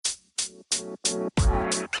Hello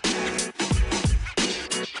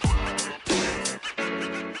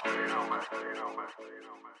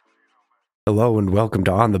and welcome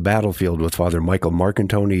to On the Battlefield with Father Michael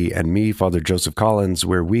Marcantoni and me, Father Joseph Collins,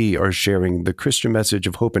 where we are sharing the Christian message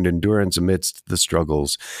of hope and endurance amidst the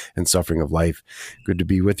struggles and suffering of life. Good to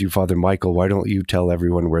be with you, Father Michael. Why don't you tell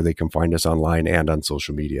everyone where they can find us online and on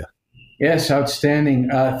social media? Yes,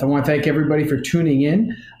 outstanding. I want to thank everybody for tuning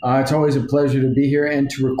in. It's always a pleasure to be here and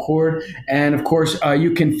to record. And of course,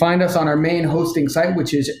 you can find us on our main hosting site,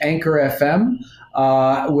 which is Anchor FM,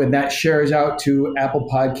 when that shares out to Apple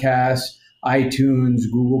Podcasts, iTunes,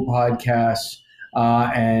 Google Podcasts,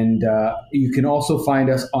 and you can also find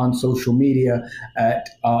us on social media at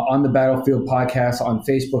On the Battlefield Podcast on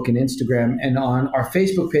Facebook and Instagram. And on our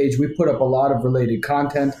Facebook page, we put up a lot of related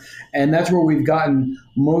content, and that's where we've gotten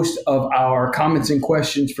most of our comments and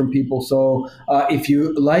questions from people. So if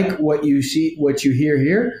you like what you see, what you hear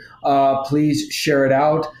here, please share it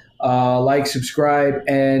out, like, subscribe,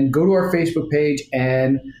 and go to our Facebook page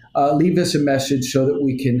and leave us a message so that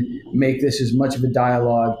we can make this as much of a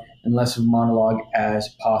dialogue and less of a monologue as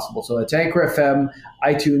possible. So that's Anchor FM,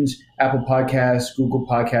 iTunes, Apple Podcasts, Google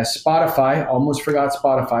Podcasts, Spotify. Almost forgot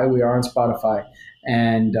Spotify. We are on Spotify.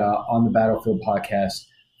 And On the Battlefield Podcast,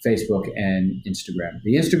 Facebook and Instagram.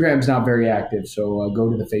 The Instagram is not very active, so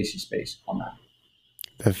go to the Facey Space on that.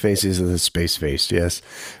 The faces of the space face, yes.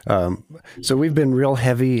 So we've been real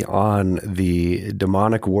heavy on the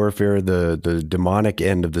demonic warfare, the demonic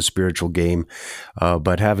end of the spiritual game.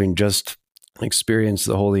 But having just experienced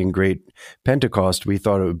the Holy and Great Pentecost, we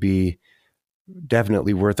thought it would be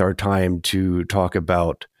definitely worth our time to talk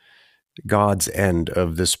about God's end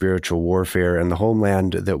of the spiritual warfare and the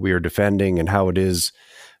homeland that we are defending and how it is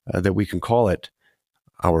that we can call it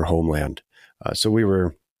our homeland. So we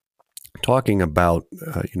were talking about,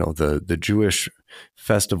 the Jewish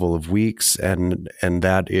festival of weeks, and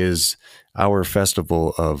that is our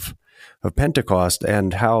festival of Pentecost,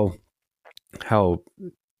 and how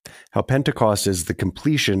Pentecost is the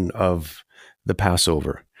completion of the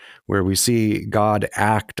Passover, where we see God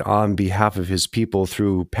act on behalf of his people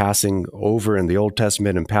through passing over in the Old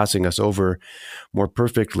Testament and passing us over more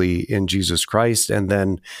perfectly in Jesus Christ, and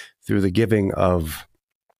then through the giving of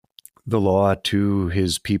the law to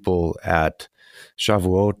his people at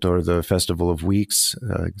Shavuot, or the Festival of Weeks,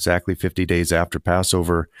 exactly 50 days after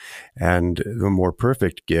Passover, and the more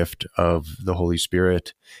perfect gift of the Holy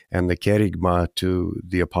Spirit and the kerygma to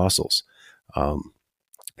the apostles. So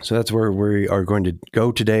that's where we are going to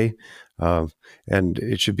go today, and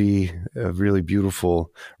it should be a really beautiful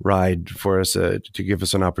ride for us to give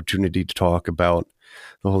us an opportunity to talk about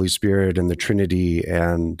the Holy Spirit and the Trinity,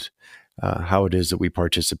 and how it is that we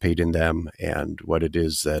participate in them and what it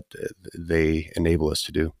is that they enable us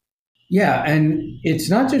to do. Yeah, and it's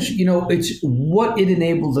not just, it's what it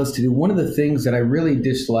enables us to do. One of the things that I really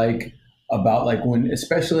dislike about,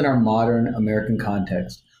 especially in our modern American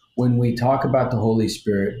context, when we talk about the Holy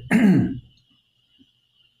Spirit,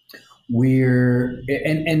 we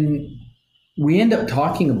end up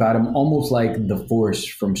talking about him almost like the Force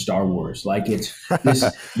from Star Wars. Like it's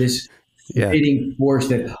this creating force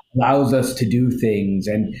that allows us to do things.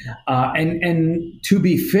 And to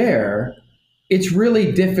be fair, it's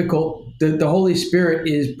really difficult. The Holy Spirit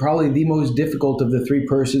is probably the most difficult of the three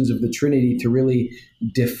persons of the Trinity to really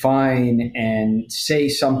define and say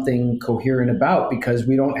something coherent about, because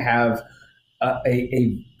we don't have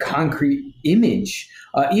a concrete image.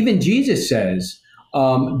 Even Jesus says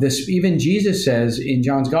in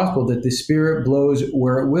John's Gospel that the Spirit blows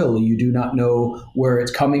where it will. You do not know where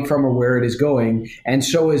it's coming from or where it is going, and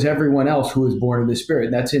so is everyone else who is born of the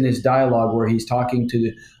Spirit. That's in his dialogue where he's talking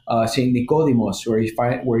to Saint Nicodemus, where he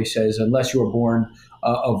says, "Unless you are born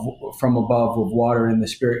from above of water and the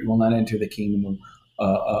Spirit, you will not enter the kingdom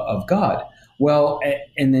of God." Well,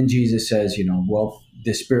 and then Jesus says,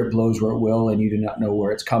 the Spirit blows where it will, and you do not know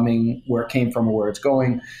where it's coming, where it came from, or where it's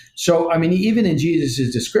going. So, even in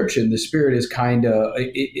Jesus' description, the Spirit is kind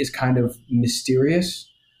of mysterious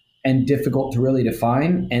and difficult to really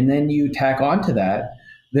define. And then you tack onto that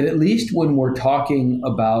at least when we're talking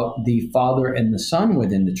about the Father and the Son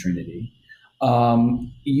within the Trinity,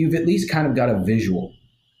 you've at least kind of got a visual.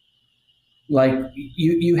 Like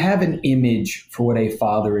you have an image for what a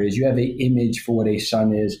father is. You have an image for what a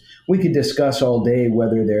son is. We could discuss all day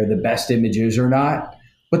whether they're the best images or not,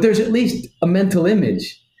 but there's at least a mental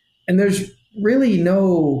image. And there's really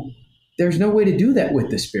no way to do that with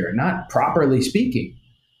the Spirit, not properly speaking.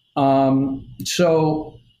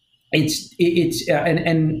 So it's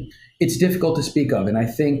difficult to speak of. And I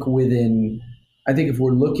think if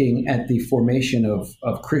we're looking at the formation of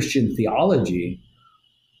Christian theology,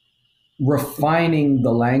 refining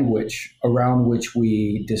the language around which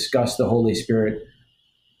we discuss the Holy Spirit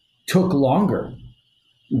took longer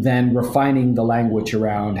than refining the language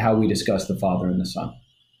around how we discuss the Father and the Son.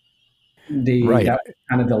 Right. That was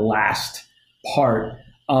kind of the last part.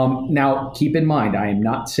 Now, keep in mind, I am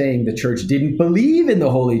not saying the church didn't believe in the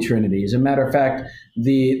Holy Trinity. As a matter of fact,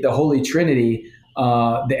 the Holy Trinity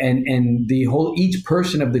and the whole each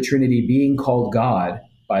person of the Trinity being called God,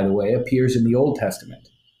 by the way, appears in the Old Testament,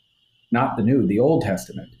 not the New. The Old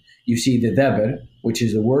Testament, you see the Deber, which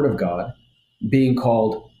is the Word of God, being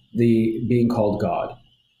called God.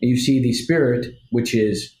 And you see the Spirit, which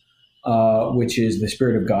is the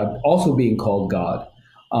Spirit of God, also being called God.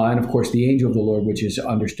 And of course, the angel of the Lord, which is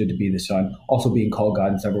understood to be the Son, also being called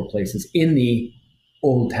God in several places in the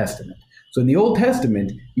Old Testament. So in the Old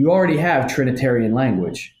Testament, you already have Trinitarian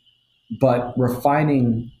language, but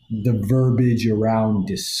refining the verbiage around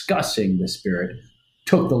discussing the Spirit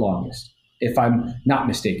took the longest, if I'm not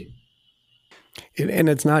mistaken. And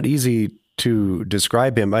it's not easy to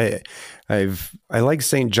describe him. I like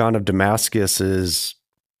St. John of Damascus's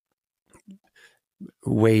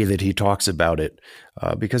way that he talks about it,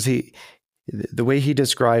 because the way he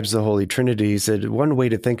describes the Holy Trinity, he said one way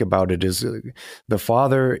to think about it is the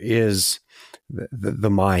Father is the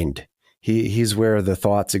mind. He's where the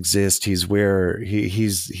thoughts exist. He's where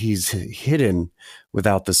he's hidden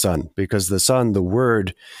without the Son, because the Son, the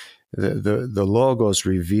Word, the Logos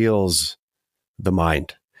reveals the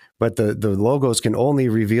mind. But the Logos can only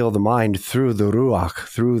reveal the mind through the Ruach,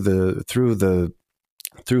 through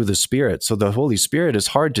the Spirit. So the Holy Spirit is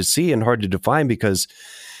hard to see and hard to define, because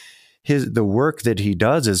the work that he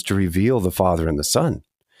does is to reveal the Father and the Son.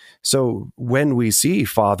 So when we see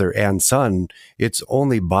Father and Son, it's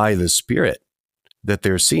only by the Spirit that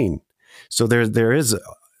they're seen. So there is,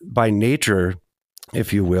 by nature,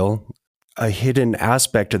 if you will, a hidden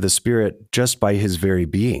aspect of the Spirit just by his very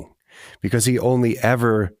being, because he only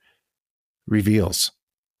ever reveals.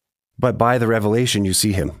 But by the revelation, you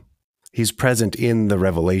see him. He's present in the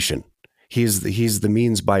revelation. He's the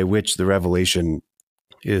means by which the revelation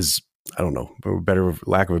is, I don't know,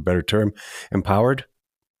 lack of a better term, empowered.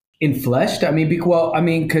 Infleshed. I mean,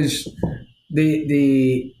 because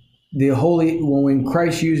the holy, when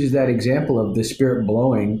Christ uses that example of the Spirit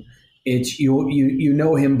blowing, it's you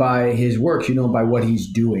know him by his works, you know him by what he's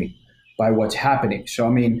doing, by what's happening. So I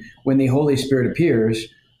mean, when the Holy Spirit appears,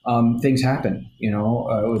 things happen.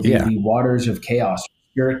 The waters of chaos,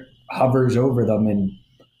 Spirit hovers over them, and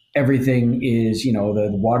everything is,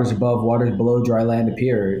 the waters above, waters below, dry land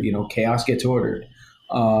appear. Chaos gets ordered.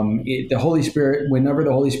 The Holy Spirit, whenever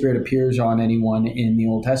the Holy Spirit appears on anyone in the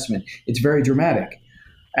Old Testament, it's very dramatic.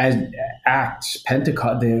 As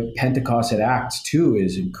the Pentecost at Acts 2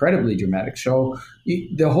 is incredibly dramatic. So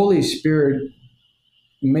the Holy Spirit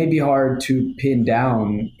may be hard to pin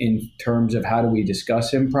down in terms of how do we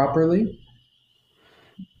discuss him properly,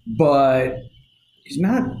 but he's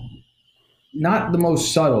not the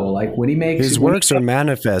most subtle. Like when he makes his works are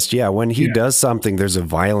manifest. Yeah, when he does something, there's a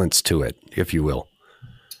violence to it, if you will.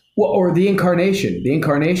 Well, or the incarnation. The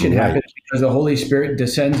incarnation happens because the Holy Spirit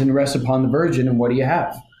descends and rests upon the Virgin, and what do you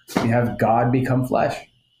have? You have God become flesh.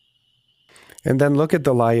 And then look at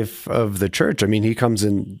the life of the church. I mean, he comes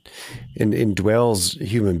in and indwells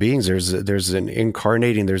human beings. There's an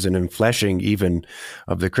incarnating, there's an enfleshing even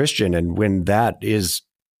of the Christian. And when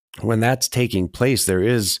that's taking place, there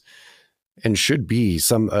is and should be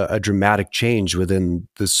a dramatic change within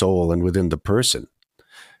the soul and within the person.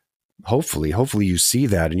 Hopefully you see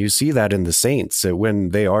that, and you see that in the saints, that when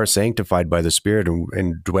they are sanctified by the Spirit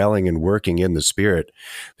and dwelling and working in the Spirit,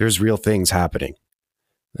 there's real things happening.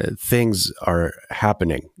 Things are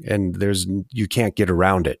happening, and you can't get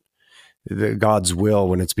around it. God's will,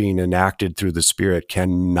 when it's being enacted through the Spirit,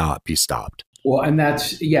 cannot be stopped. Well, and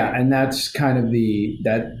that's kind of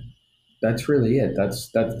that's really it. That's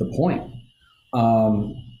the point.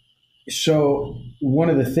 So one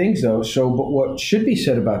of the things, though, but what should be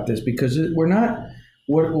said about this, because we're not,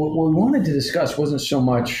 what we wanted to discuss wasn't so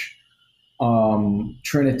much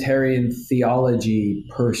Trinitarian theology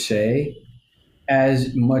per se, as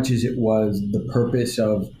much as it was the purpose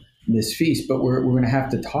of this feast, but we're going to have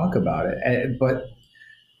to talk about it. But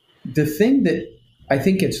the thing that I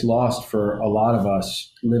think gets lost for a lot of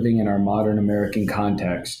us living in our modern American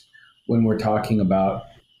context when we're talking about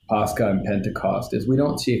Pascha and Pentecost is we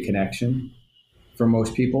don't see a connection for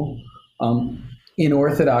most people. In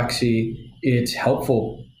Orthodoxy, it's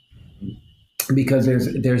helpful because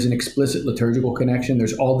there's an explicit liturgical connection.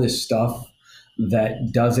 There's all this stuff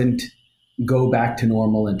that doesn't go back to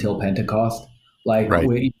normal until Pentecost. Like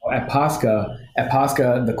Pascha,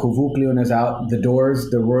 the Kovuklion is out. The doors,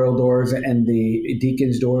 the royal doors, and the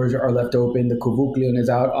deacons' doors are left open. The Kovuklion is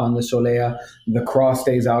out on the Solea. The cross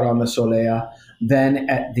stays out on the Solea. Then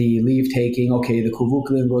at the leave taking, okay, the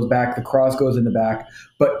Kovuklion goes back. The cross goes in the back.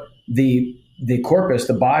 But the corpus,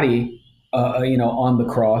 the body, on the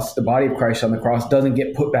cross, the body of Christ on the cross doesn't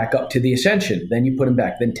get put back up to the ascension. Then you put him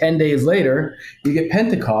back. Then 10 days later, you get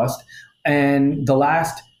Pentecost, and the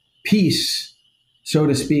last piece, so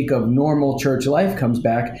to speak, of normal church life comes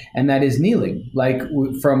back, and that is kneeling. Like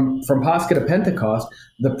from Pascha to Pentecost,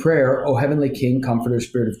 the prayer, O Heavenly King, Comforter,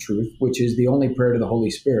 Spirit of Truth, which is the only prayer to the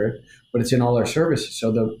Holy Spirit, but it's in all our services.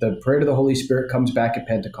 So the prayer to the Holy Spirit comes back at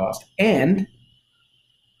Pentecost. And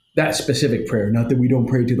that specific prayer, not that we don't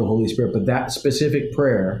pray to the Holy Spirit, but that specific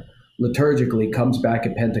prayer liturgically comes back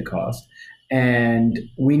at Pentecost. And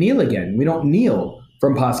we kneel again. We don't kneel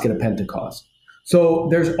from Pascha to Pentecost. So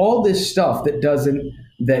there's all this stuff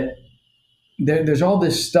there's all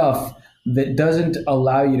this stuff that doesn't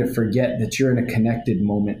allow you to forget that you're in a connected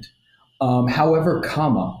moment. However,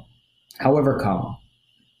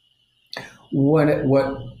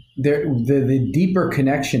 the deeper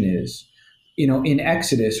connection is, in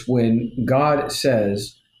Exodus, when God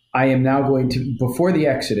says, I am now going to, before the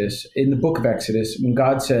Exodus, in the book of Exodus, when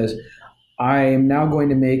God says, I am now going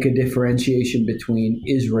to make a differentiation between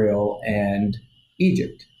Israel and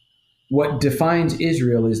Egypt. What defines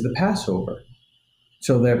Israel is the Passover.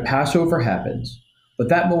 So the Passover happens, but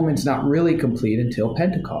that moment's not really complete until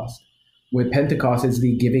Pentecost. With Pentecost, it's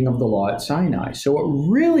the giving of the law at Sinai. So what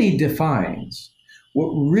really defines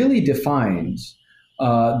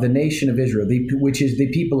the nation of Israel, which is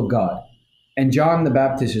the people of God. And John the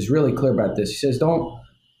Baptist is really clear about this. He says, don't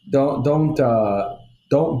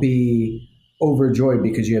be overjoyed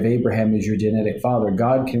because you have Abraham as your genetic father.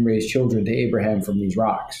 God can raise children to Abraham from these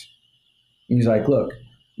rocks. And he's like, look,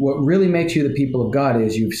 what really makes you the people of God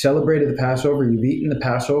is you've celebrated the Passover, you've eaten the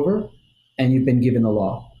Passover, and you've been given the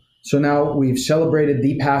law. So now we've celebrated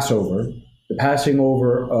the Passover, the passing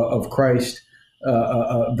over of Christ,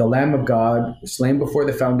 the Lamb of God, slain before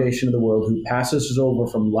the foundation of the world, who passes us over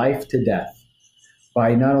from life to death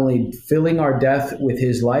by not only filling our death with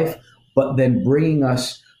his life, but then bringing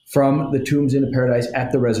us from the tombs into paradise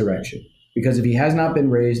at the resurrection. Because if he has not been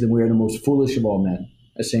raised, then we are the most foolish of all men,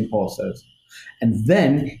 as St. Paul says. And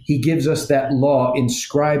then he gives us that law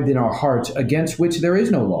inscribed in our hearts, against which there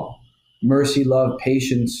is no law. Mercy, love,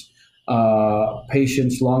 patience,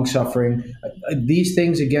 long-suffering, these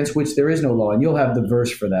things against which there is no law. And you'll have the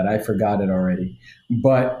verse for that. I forgot it already.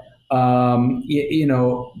 But, what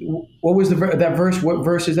was that verse? What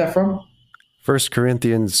verse is that from? 1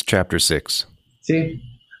 Corinthians chapter 6. See,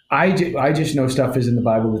 I just know stuff is in the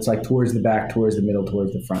Bible that's like towards the back, towards the middle,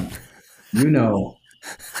 towards the front.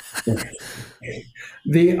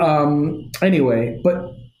 Anyway,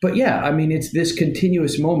 but yeah, I mean, it's this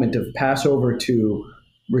continuous moment of Passover to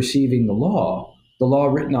receiving the law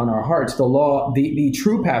written on our hearts, the law, the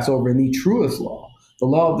true Passover and the truest law, the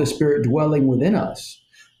law of the Spirit dwelling within us,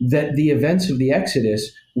 that the events of the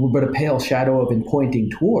Exodus were but a pale shadow of and pointing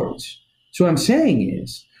towards. So what I'm saying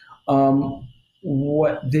is,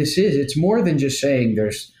 what this is, it's more than just saying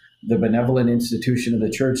there's the benevolent institution of the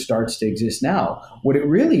church starts to exist now. What it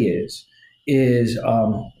really is this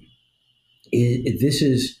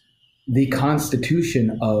is the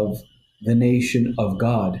constitution of the nation of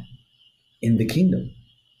God in the kingdom.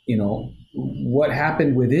 What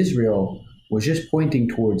happened with Israel was just pointing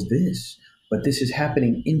towards this, but this is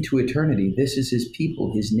happening into eternity. This is his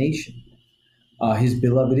people, his nation, his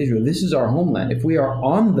beloved Israel. This is our homeland. If we are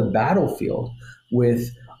on the battlefield with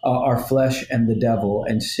our flesh and the devil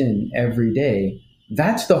and sin every day,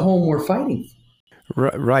 that's the home we're fighting for.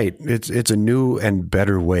 Right. It's a new and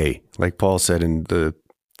better way, like Paul said in the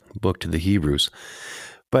book to the Hebrews.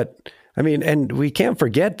 But I mean, and we can't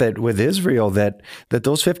forget that with Israel, that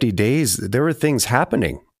those 50 days, there were things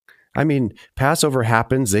happening. I mean, Passover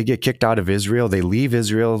happens, they get kicked out of Israel, they leave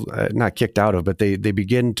Israel, not kicked out of, but they're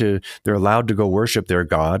allowed to go worship their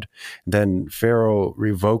God. Then Pharaoh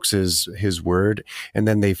revokes his word, and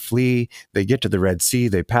then they flee, they get to the Red Sea,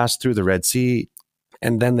 they pass through the Red Sea,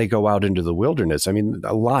 and then they go out into the wilderness. I mean,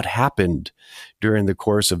 a lot happened during the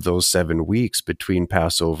course of those 7 weeks between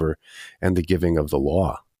Passover and the giving of the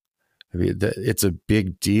law. I mean, it's a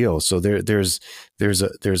big deal. So there's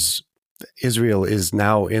Israel is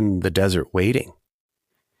now in the desert waiting.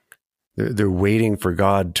 They're waiting for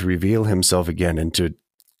God to reveal himself again and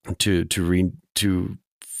to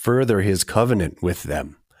further his covenant with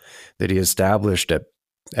them that he established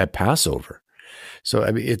at Passover. So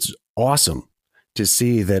I mean, it's awesome to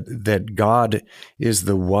see that God is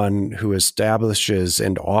the one who establishes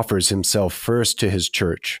and offers himself first to his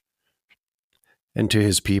church and to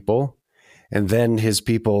his people, and then his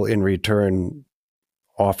people in return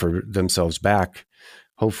offer themselves back,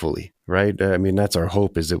 hopefully, right? I mean, that's our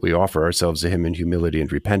hope, is that we offer ourselves to him in humility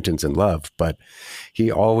and repentance and love, but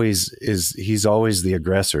he's always the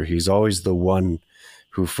aggressor. He's always the one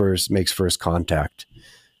who makes first contact.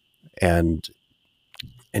 And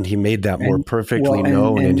he made that more perfectly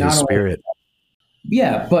known in his Spirit.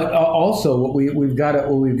 Yeah, but also what we're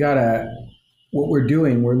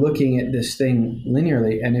doing, we're looking at this thing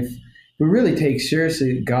linearly, and if we really take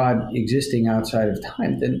seriously God existing outside of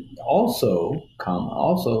time, then also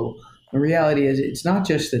the reality is it's not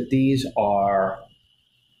just that these are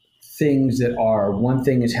things that are one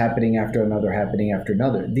thing is happening after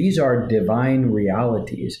another. These are divine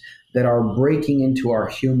realities that are breaking into our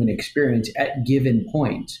human experience at given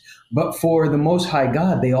points. But for the Most High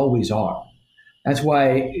God, they always are. That's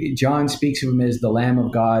why John speaks of him as the Lamb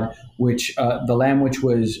of God, the Lamb which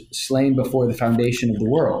was slain before the foundation of the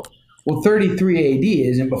world. Well, 33 AD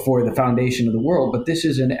isn't before the foundation of the world, but this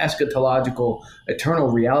is an eschatological, eternal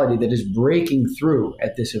reality that is breaking through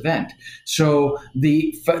at this event. So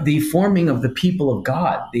the forming of the people of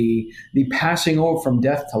God, the passing over from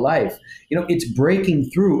death to life, it's breaking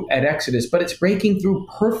through at Exodus, but it's breaking through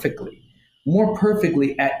more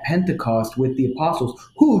perfectly at Pentecost with the apostles,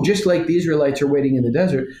 who, just like the Israelites are waiting in the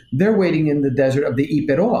desert, they're waiting in the desert of the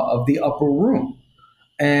Iperoa, of the upper room.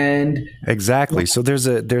 And exactly. So there's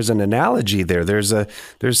an analogy there. There's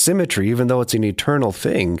symmetry, even though it's an eternal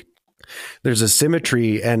thing. There's a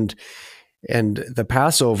symmetry, and the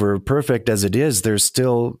Passover, perfect as it is, there's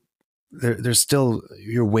still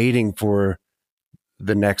you're waiting for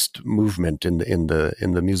the next movement in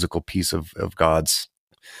the musical piece of God's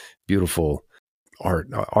beautiful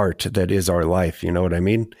art that is our life. You know what I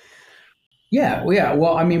mean? Yeah.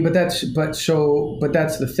 Well, I mean, but that's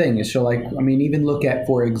the thing is, so like, I mean, even look at,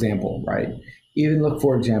 for example, right? And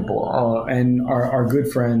our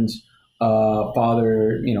good friends,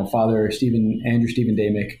 Father Andrew Stephen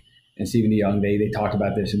Damick and Stephen DeYoung, they talked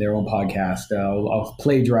about this in their own podcast. I'll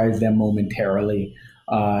plagiarize them momentarily,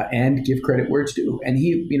 and give credit where it's due. And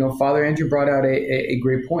Father Andrew brought out a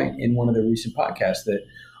great point in one of the recent podcasts that,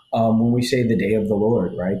 when we say the day of the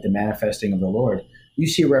Lord, right, the manifesting of the Lord, you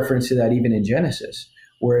see a reference to that even in Genesis,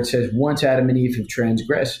 where it says, once Adam and Eve have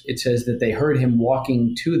transgressed, it says that they heard him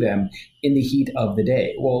walking to them in the heat of the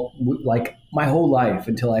day. Well, like my whole life,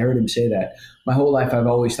 until I heard him say that, my whole life I've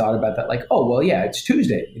always thought about that, like, oh, well, yeah, it's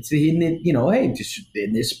Tuesday. It's just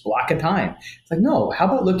in this block of time. It's like, no, how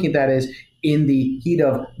about looking at that as in the heat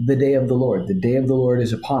of the day of the Lord? The day of the Lord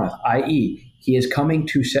is upon us, i.e., he is coming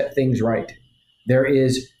to set things right. There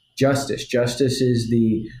is justice. Justice is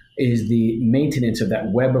the maintenance of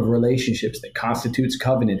that web of relationships that constitutes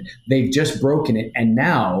covenant. They've just broken it, and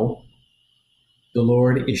now the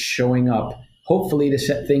Lord is showing up, hopefully to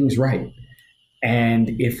set things right.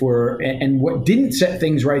 And what didn't set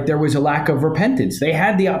things right, there was a lack of repentance. They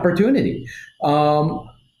had the opportunity.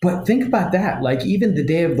 But think about that. Like, even the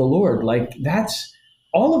day of the Lord, like, that's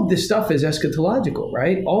all of this stuff is eschatological,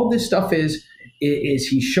 right? All this stuff is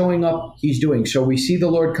he's showing up, he's doing. So we see the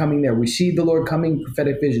Lord coming there. We see the Lord coming in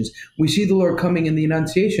prophetic visions. We see the Lord coming in the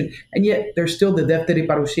Annunciation. And yet there's still the Defteri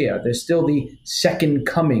Parousia. There's still the second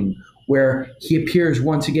coming, where he appears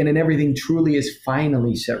once again and everything truly is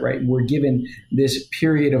finally set right. We're given this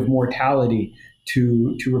period of mortality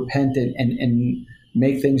to repent and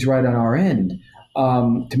make things right on our end,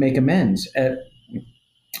 to make amends.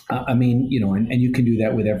 I mean, and you can do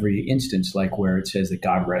that with every instance, like where it says that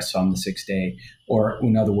God rests on the sixth day, or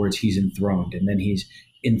in other words, he's enthroned, and then he's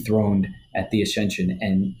enthroned at the ascension,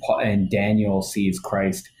 and Daniel sees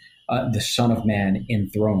Christ, the Son of Man,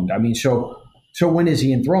 enthroned. I mean, so when is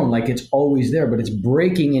he enthroned? Like, it's always there, but it's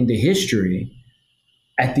breaking into history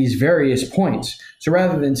at these various points. So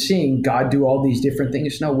rather than seeing God do all these different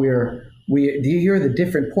things, no, do you hear the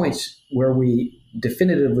different points where we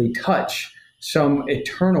definitively touch some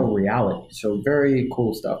eternal reality? So very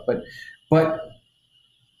cool stuff. But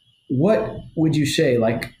what would you say,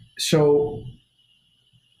 like, so,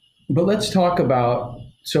 but let's talk about,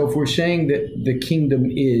 so if we're saying that the kingdom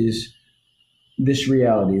is this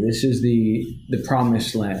reality, this is the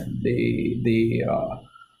promised land, the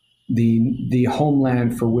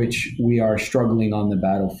homeland for which we are struggling on the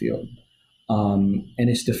battlefield, and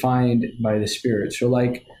it's defined by the Spirit. So,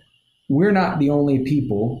 like, we're not the only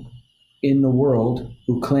people in the world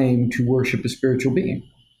who claim to worship a spiritual being.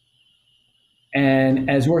 And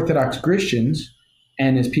as Orthodox Christians,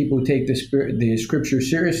 and as people who take the scripture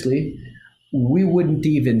seriously, we wouldn't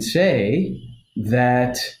even say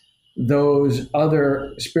that those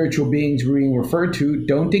other spiritual beings being referred to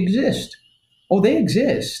don't exist. Oh, they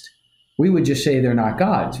exist. We would just say they're not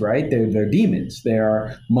gods, right? They're demons. They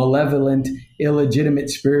are malevolent, illegitimate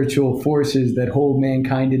spiritual forces that hold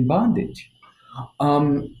mankind in bondage.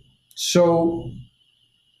 So,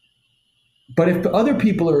 but if other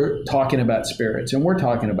people are talking about spirits and we're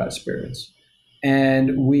talking about spirits,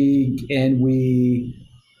 and we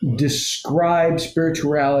describe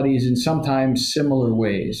spiritualities in sometimes similar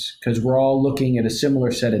ways because we're all looking at a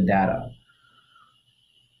similar set of data,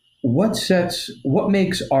 what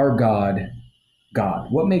makes our God?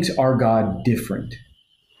 What makes our God different?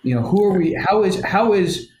 Who are we? How is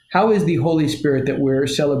the Holy Spirit that we're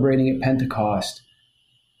celebrating at Pentecost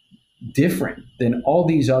different than all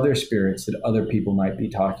these other spirits that other people might be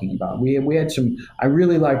talking about? We had some. I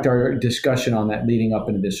really liked our discussion on that leading up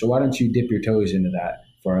into this. So why don't you dip your toes into that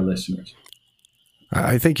for our listeners?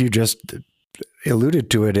 I think you just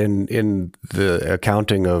alluded to it in the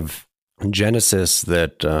accounting of Genesis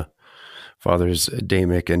that Fathers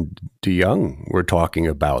Damick and DeYoung were talking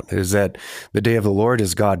about, is that the day of the Lord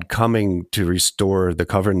is God coming to restore the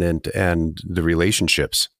covenant and the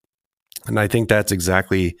relationships. And I think that's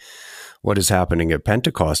exactly what is happening at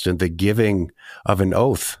Pentecost and the giving of an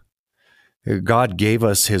oath. God gave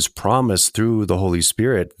us his promise through the Holy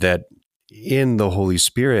Spirit that in the Holy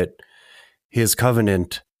Spirit, his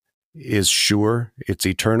covenant is sure, it's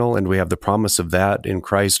eternal, and we have the promise of that in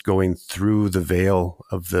Christ going through the veil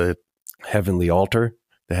of the heavenly altar,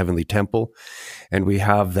 the heavenly temple, and we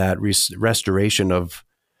have that restoration of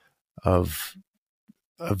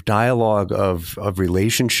dialogue, of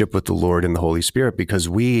relationship with the Lord and the Holy Spirit, because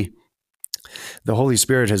the Holy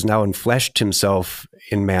Spirit has now enfleshed himself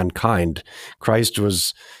in mankind. Christ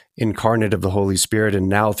was incarnate of the Holy Spirit, and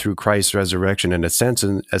now through Christ's resurrection and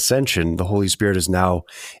ascension, the Holy Spirit is now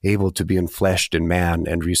able to be enfleshed in man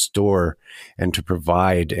and restore and to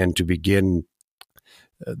provide and to begin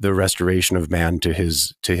the restoration of man to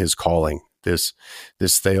his calling, this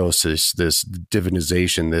theosis, this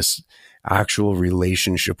divinization, this actual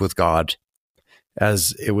relationship with God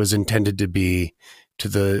as it was intended to be, to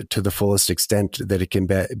the fullest extent that it can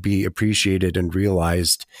be appreciated and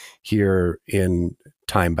realized here in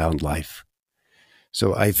time-bound life.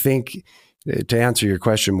 So I think, to answer your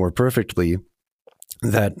question more perfectly,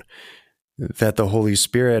 that the Holy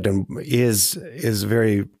Spirit is a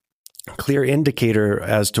very clear indicator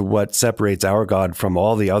as to what separates our God from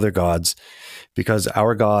all the other gods, because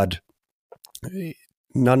our God,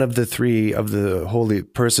 none of the three of the holy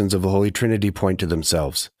persons of the Holy Trinity point to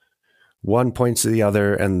themselves. One points to the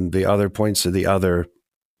other, and the other points to the other,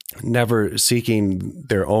 never seeking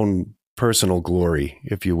their own personal glory,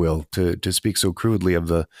 if you will, to speak so crudely of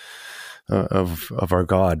the of our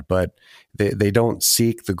God. But they don't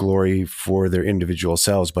seek the glory for their individual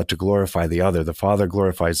selves, but to glorify the other. The Father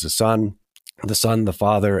glorifies the Son, the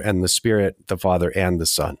Father, and the Spirit, the Father and the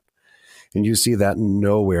Son. And you see that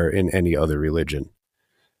nowhere in any other religion.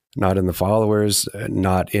 Not in the followers,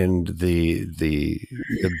 not in the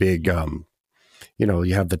big,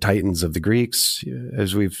 you have the titans of the Greeks,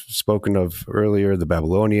 as we've spoken of earlier, the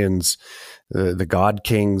Babylonians, the god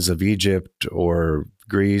kings of Egypt or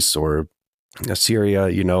Greece or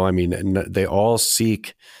Assyria, they all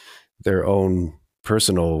seek their own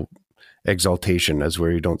personal exaltation, as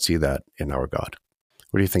where you don't see that in our God.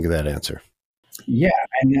 What do you think of that answer? Yeah.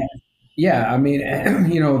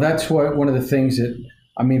 That's one of the things that,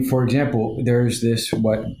 for example, there's this,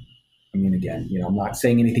 again, I'm not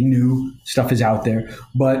saying anything new, stuff is out there,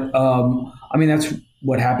 but, that's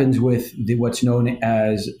what happens with what's known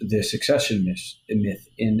as the succession myth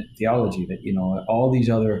in theology, that, all these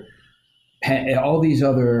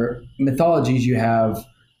other mythologies, you have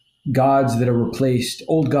gods that are replaced,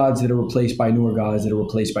 old gods that are replaced by newer gods that are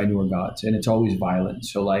replaced by newer gods, and it's always violent.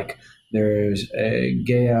 So, like, there's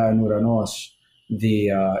Gaia and Uranos, the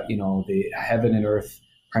heaven and earth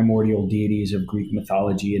primordial deities of Greek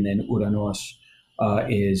mythology, and then Uranos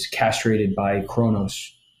is castrated by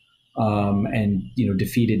Kronos, and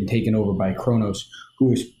defeated and taken over by Kronos,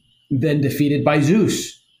 who is then defeated by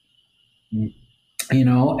Zeus. And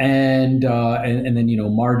then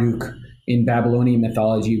Marduk in Babylonian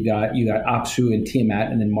mythology, you got Apsu and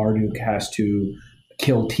Tiamat, and then Marduk has to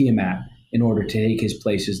kill Tiamat in order to take his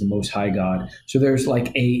place as the Most High God. So there's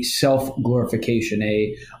like a self-glorification,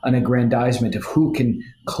 an aggrandizement of who can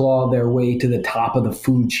claw their way to the top of the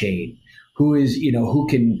food chain, who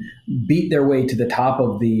can beat their way to the top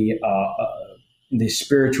of the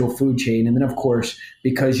spiritual food chain. And then, of course,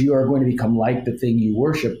 because you are going to become like the thing you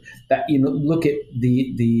worship, that look at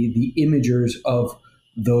the imagers of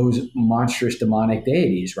those monstrous demonic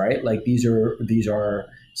deities, right? Like these are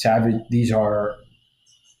savage, these are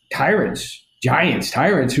tyrants, giants,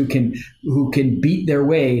 tyrants who can beat their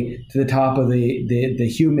way to the top of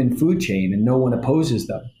the human food chain, and no one opposes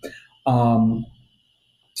them.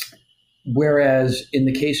 Whereas in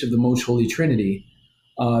the case of the Most Holy Trinity,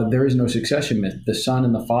 there is no succession myth. The Son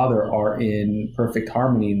and the Father are in perfect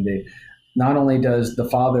harmony. And not only does the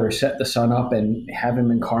Father set the Son up and have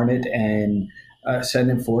him incarnate and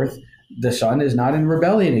send him forth, the Son is not in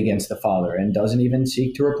rebellion against the Father and doesn't even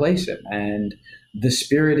seek to replace him. And the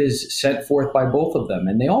Spirit is sent forth by both of them.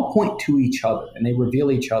 And they all point to each other and they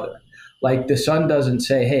reveal each other. Like the Son doesn't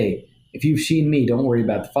say, hey, if you've seen me, don't worry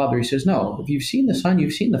about the Father. He says, no, if you've seen the Son,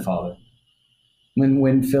 you've seen the Father.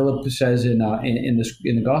 When Philip says in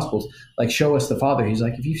the Gospels, like, show us the Father, he's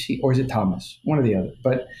like, if you've seen, or is it Thomas, one or the other?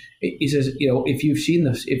 But he says, if you've seen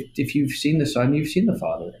this, if you've seen the Son, you've seen the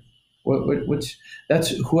Father. That's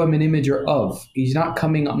who I'm an imager of. I'm not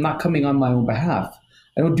coming on my own behalf.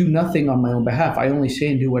 I don't do nothing on my own behalf. I only say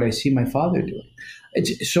and do what I see my Father doing.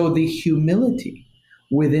 So the humility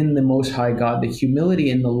within the Most High God, the humility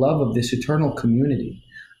and the love of this eternal community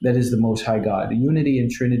that is the Most High God, the unity in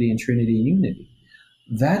Trinity and Trinity in unity,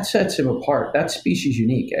 that sets him apart. That species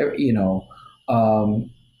unique,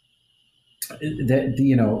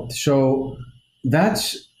 So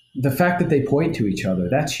that's the fact that they point to each other.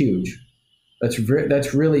 That's huge.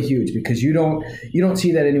 That's really huge, because you don't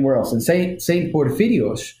see that anywhere else. And Saint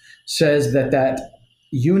Porphyrios says that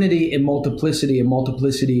unity in multiplicity and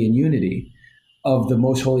multiplicity in unity of the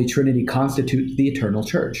Most Holy Trinity constitutes the eternal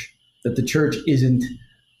Church. That the Church isn't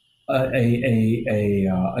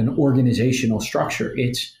an organizational structure.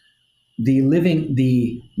 It's the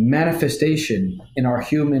manifestation in our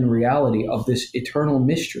human reality of this eternal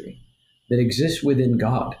mystery that exists within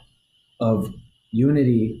God, of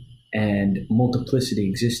unity and multiplicity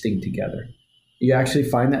existing together. You actually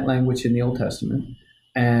find that language in the Old Testament,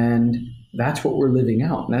 and that's what we're living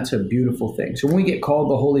out, and that's a beautiful thing. So when we get called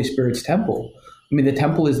the Holy Spirit's temple, the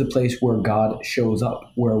temple is the place where God shows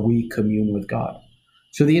up, where we commune with God.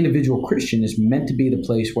 So the individual Christian is meant to be the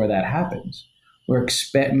place where that happens. We're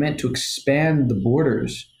meant to expand the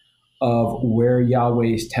borders of where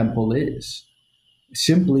Yahweh's temple is,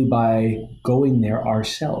 simply by going there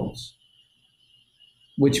ourselves,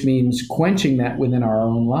 which means quenching that within our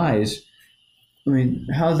own lives.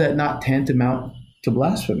 How is that not tantamount to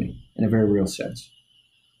blasphemy in a very real sense?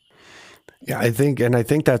 Yeah, I think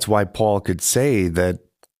that's why Paul could say that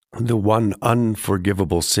the one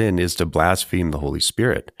unforgivable sin is to blaspheme the Holy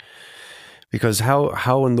Spirit. Because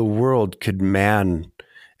how in the world could man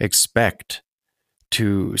expect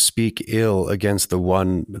to speak ill against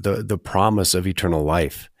the promise of eternal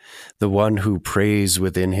life, the one who prays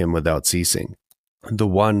within him without ceasing, the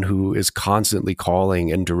one who is constantly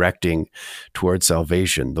calling and directing towards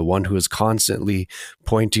salvation, the one who is constantly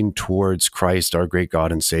pointing towards Christ, our great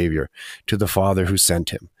God and Savior, to the Father who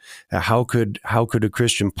sent him? How could a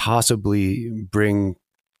Christian possibly bring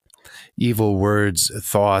evil words,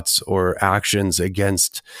 thoughts, or actions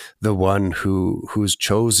against the one who's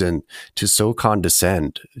chosen to so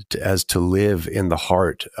condescend as to live in the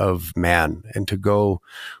heart of man and to go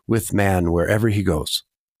with man wherever he goes?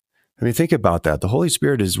 Think about that. The Holy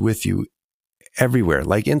Spirit is with you everywhere,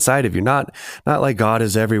 like inside of you, not like God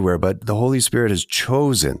is everywhere, but the Holy Spirit has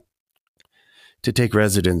chosen to take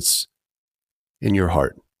residence in your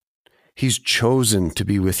heart. He's chosen to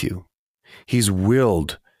be with you. He's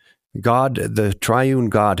willed. God, the triune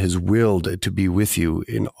God, has willed to be with you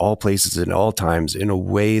in all places, in all times, in a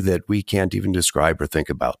way that we can't even describe or think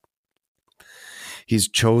about. He's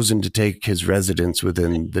chosen to take his residence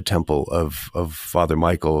within the temple of Father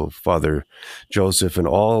Michael, Father Joseph, and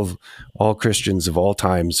all Christians of all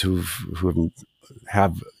times who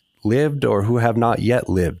have lived or who have not yet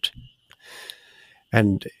lived.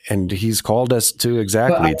 And he's called us to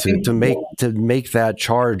make that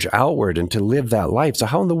charge outward and to live that life. So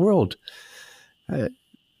how in the world,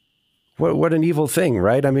 what an evil thing,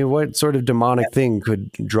 right? What sort of demonic thing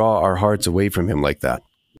could draw our hearts away from him like that?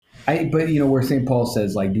 But where St. Paul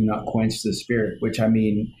says, like, do not quench the Spirit, which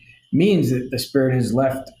means that the Spirit has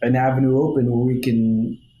left an avenue open where we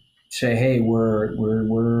can say, hey, we're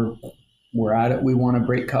at it. We want to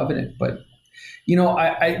break covenant. But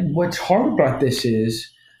what's hard about this is,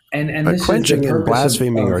 and but this quenching is the and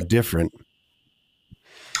blaspheming are different.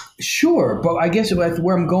 Sure, but I guess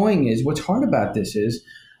where I'm going is, what's hard about this is,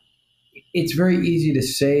 it's very easy to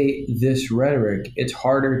say this rhetoric. It's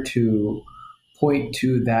harder to point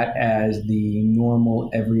to that as the normal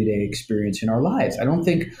everyday experience in our lives. I don't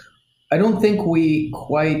think I don't think we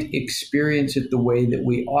quite experience it the way that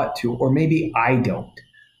we ought to, or maybe I don't.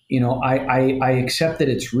 I accept that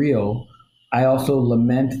it's real. I also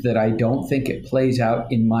lament that I don't think it plays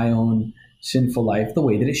out in my own sinful life the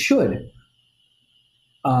way that it should.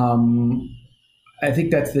 Um, I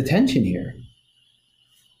think that's the tension here.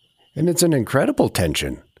 And it's an incredible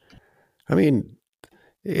tension. I mean,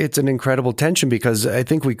 it's an incredible tension because I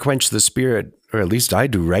think we quench the Spirit, or at least I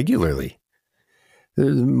do regularly.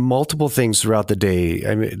 There's multiple things throughout the day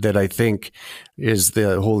that I think is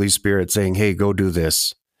the Holy Spirit saying, hey, go do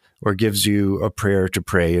this, or gives you a prayer to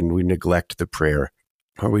pray, and we neglect the prayer,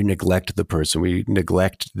 or we neglect the person, we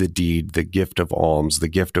neglect the deed, the gift of alms, the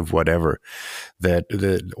gift of whatever,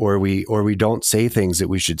 or we don't say things that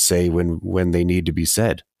we should say when they need to be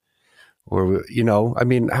said. Or,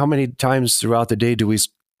 how many times throughout the day do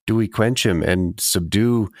we quench him and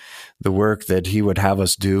subdue the work that he would have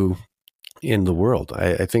us do in the world?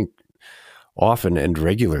 I think often and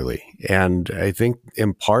regularly. And I think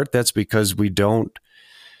in part that's because we don't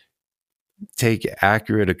take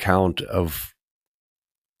accurate account of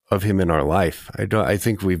him in our life. I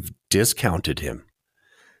think we've discounted him.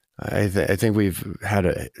 I think we've had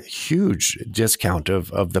a huge discount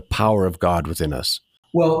of the power of God within us.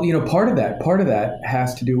 Well, part of that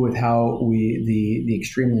has to do with how the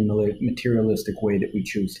extremely materialistic way that we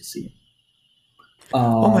choose to see it.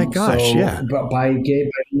 Oh my gosh! Yeah, but by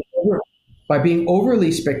being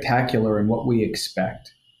overly spectacular in what we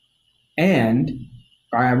expect, and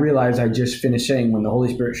I realize I just finished saying when the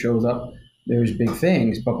Holy Spirit shows up, there's big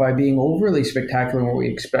things. But by being overly spectacular in what we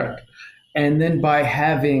expect, and then by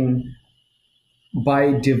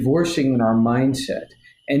divorcing in our mindset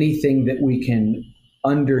anything that we can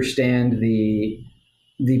understand the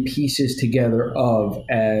pieces together of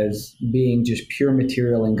as being just pure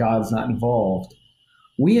material and God's not involved,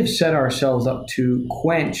 we have set ourselves up to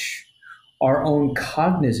quench our own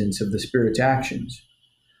cognizance of the Spirit's actions.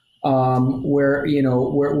 Where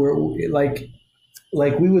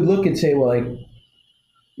like we would look and say, well,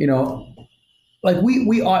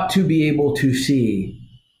 we ought to be able to see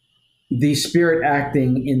the Spirit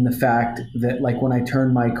acting in the fact that, like, when I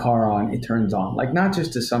turn my car on, it turns on. Like, not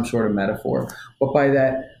just as some sort of metaphor, but by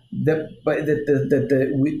that the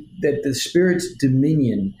Spirit's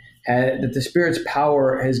dominion, that the Spirit's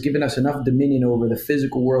power has given us enough dominion over the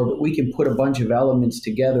physical world that we can put a bunch of elements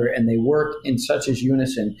together and they work in such as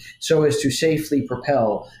unison so as to safely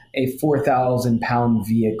propel a 4,000-pound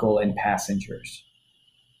vehicle and passengers.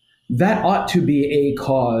 That ought to be a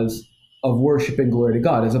cause of worship and glory to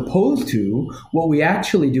God, as opposed to what we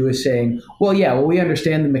actually do is saying, we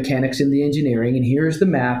understand the mechanics and the engineering, and here's the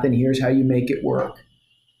math, and here's how you make it work.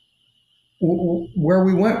 Where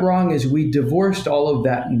we went wrong is we divorced all of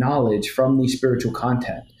that knowledge from the spiritual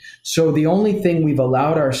content. So the only thing we've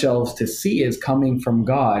allowed ourselves to see as coming from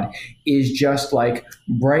God is just like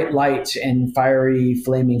bright lights and fiery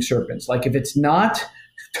flaming serpents. Like, if it's not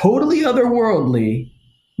totally otherworldly,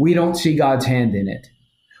 we don't see God's hand in it.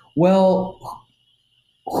 Well,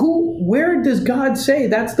 where does God say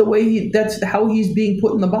that's how he's being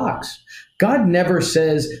put in the box? God never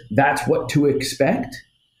says that's what to expect,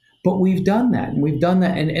 but we've done that.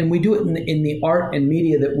 And we do it in the art and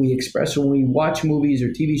media that we express. So when we watch movies or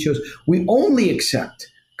TV shows, we only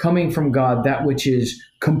accept coming from God that which is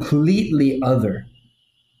completely other.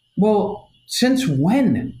 Well, since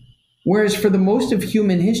when? Whereas for the most of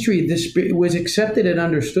human history, it was accepted and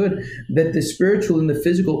understood that the spiritual and the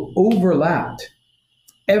physical overlapped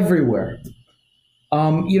everywhere.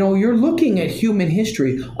 You're looking at human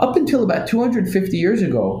history up until about 250 years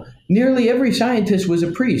ago. Nearly every scientist was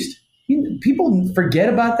a priest. People forget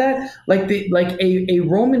about that. A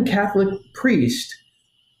Roman Catholic priest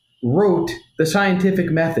wrote the scientific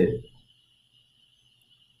method.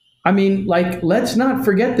 I mean, let's not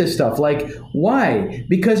forget this stuff. Why?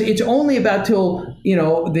 Because it's only about till,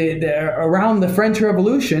 around the French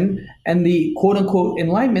Revolution and the quote unquote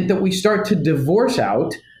Enlightenment that we start to divorce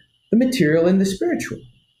out the material and the spiritual,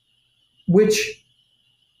 which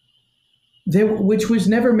was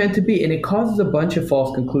never meant to be. And it causes a bunch of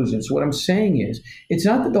false conclusions. So what I'm saying is, it's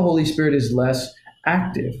not that the Holy Spirit is less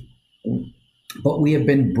active, but we have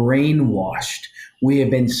been brainwashed. We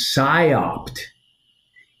have been psyoped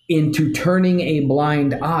into turning a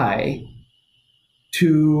blind eye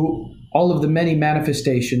to all of the many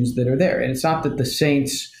manifestations that are there. And it's not that the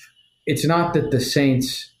saints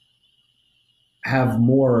have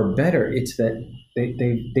more or better. It's that they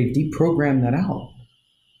deprogrammed that out.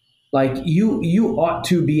 Like you ought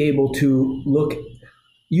to be able to look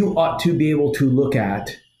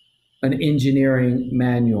at an engineering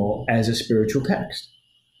manual as a spiritual text.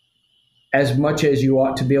 as much as you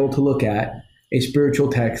ought to be able to look at a spiritual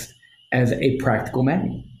text as a practical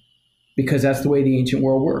manual, because that's the way the ancient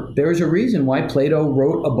world worked. There is a reason why Plato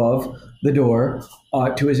wrote above the door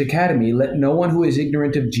to his academy, "Let no one who is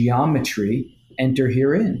ignorant of geometry enter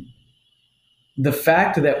herein." The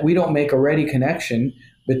fact that we don't make a ready connection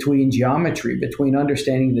between geometry, between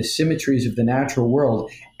understanding the symmetries of the natural world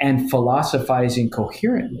and philosophizing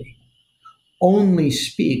coherently, only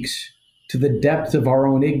speaks to the depth of our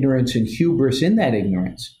own ignorance and hubris in that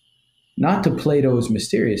ignorance, not to Plato's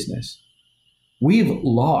mysteriousness. We've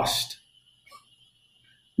lost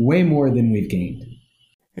way more than we've gained.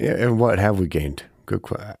 Yeah, and what have we gained? Good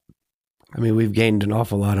question. I mean, we've gained an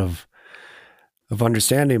awful lot of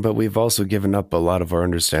understanding, but we've also given up a lot of our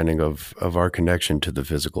understanding of our connection to the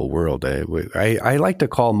physical world. I like to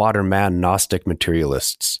call modern man Gnostic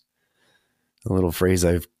materialists. A little phrase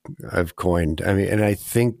I've coined. I mean, and I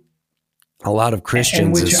think a lot of Christians,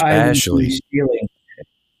 and which especially, stealing.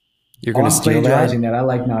 You're going to steal that. I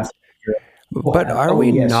like Gnostic. But are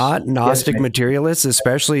we not Gnostic materialists,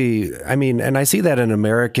 especially? I mean, and I see that in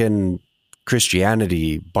American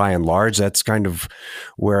Christianity by and large. That's kind of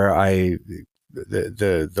where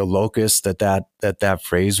the locus that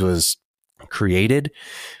phrase was created,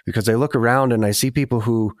 because I look around and I see people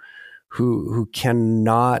who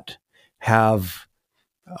cannot have.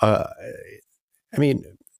 I mean,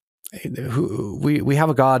 we have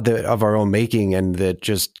a God of our own making and that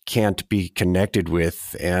just can't be connected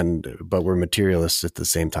with, but we're materialists at the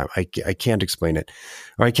same time. I can't explain it,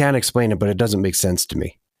 or I can explain it, but it doesn't make sense to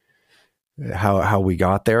me. How we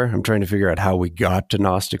got there. I'm trying to figure out how we got to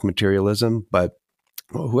Gnostic materialism, but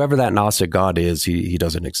whoever that Gnostic God is, he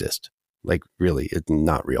doesn't exist. Like, really, it's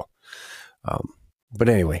not real. But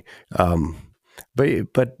anyway,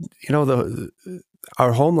 but you know,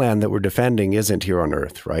 our homeland that we're defending isn't here on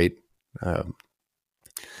earth, right?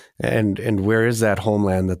 And where is that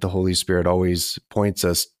homeland that the Holy Spirit always points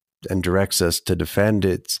us and directs us to defend?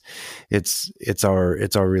 It's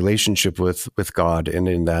our relationship with God, and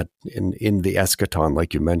in the eschaton,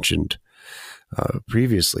 like you mentioned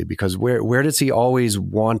previously. Because where does He always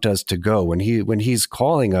want us to go when He's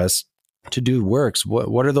calling us to do works?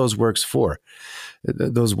 What are those works for?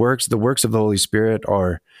 Those works, the works of the Holy Spirit,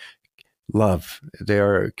 are love, they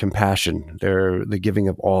are compassion, they're the giving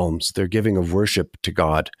of alms, they're giving of worship to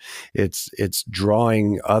God. It's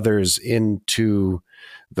drawing others into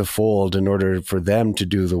the fold in order for them to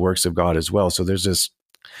do the works of God as well. So there's this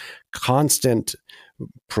constant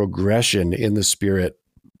progression in the Spirit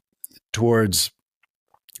towards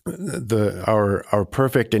our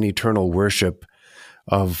perfect and eternal worship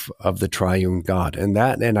of the triune God. And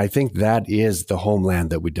I think that is the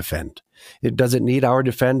homeland that we defend. It doesn't need our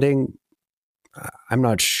defending. I'm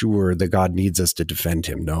not sure that God needs us to defend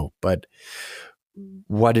Him, no. But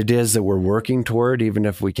what it is that we're working toward, even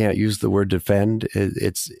if we can't use the word defend,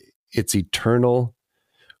 it's eternal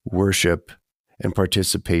worship and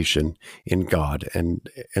participation in God. And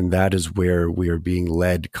that is where we are being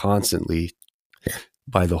led constantly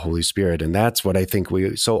by the Holy Spirit. And that's what I think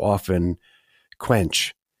we so often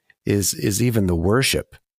quench is even the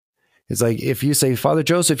worship. It's like, if you say, Father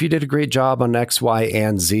Joseph, you did a great job on X, Y,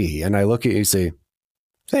 and Z. And I look at you and say,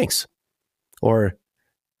 thanks. Or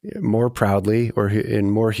more proudly, or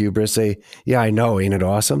in more hubris, say, yeah, I know, ain't it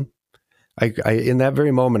awesome? I in that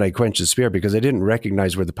very moment, I quenched the Spirit because I didn't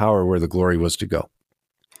recognize where the power, where the glory was to go.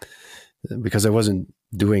 Because I wasn't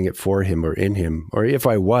doing it for Him or in Him. Or if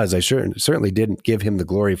I was, I certainly didn't give Him the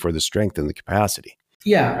glory for the strength and the capacity.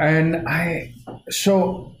 Yeah, and I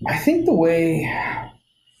think the way...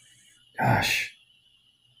 Gosh,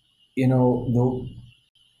 you know,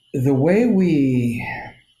 the way we,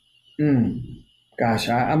 I'm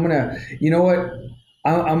gonna, you know what,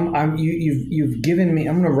 you've given me,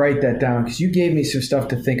 I'm gonna write that down, because you gave me some stuff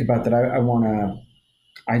to think about that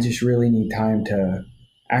I just really need time to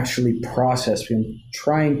actually process. I'm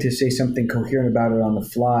trying to say something coherent about it on the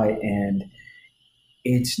fly, and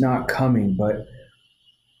it's not coming. But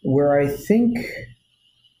where I think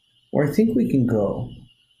we can go,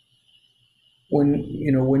 when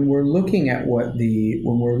we're looking at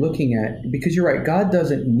because you're right, God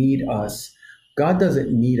doesn't need us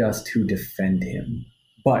to defend Him,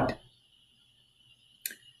 but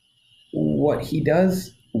what He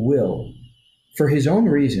does will, for His own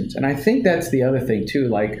reasons. And I think that's the other thing too.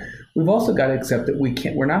 Like, we've also got to accept that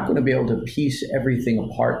we're not going to be able to piece everything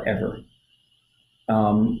apart ever.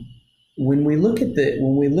 When we look at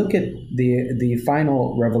the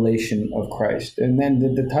final revelation of Christ, and then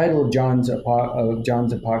the title of John's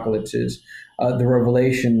apocalypse is the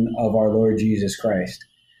revelation of our Lord Jesus Christ.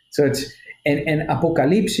 So And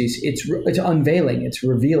apocalypsis, it's unveiling, it's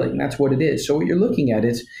revealing. That's what it is. So what you're looking at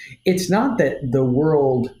is, it's not that the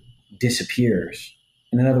world disappears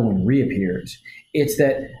and another one reappears. It's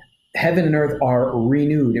that heaven and earth are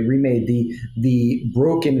renewed and remade. The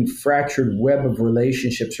broken and fractured web of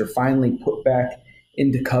relationships are finally put back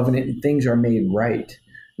into covenant, and things are made right.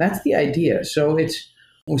 That's the idea. So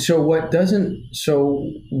where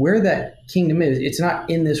that kingdom is, it's not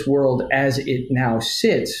in this world as it now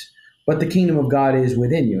sits, but the kingdom of God is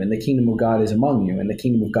within you, and the kingdom of God is among you, and the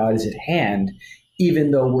kingdom of God is at hand,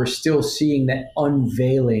 even though we're still seeing that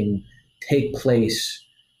unveiling take place,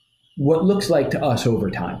 what looks like to us over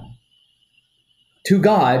time. To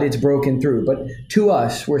God, it's broken through, but to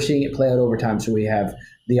us, we're seeing it play out over time, so we have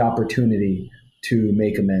the opportunity to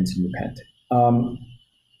make amends and repent.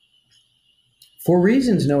 For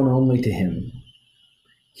reasons known only to him,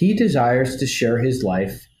 he desires to share his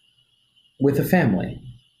life with a family.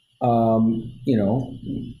 Why?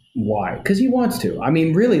 Because he wants to. I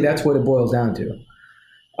mean, really, that's what it boils down to.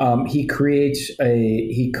 He creates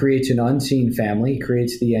an unseen family. He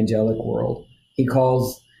creates the angelic world. He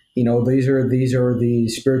calls, these are the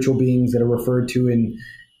spiritual beings that are referred to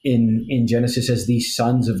in Genesis as the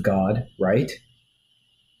sons of God, right?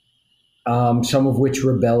 Some of which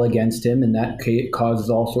rebel against him, and that causes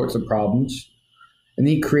all sorts of problems. And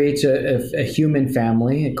he creates a human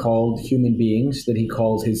family called human beings that he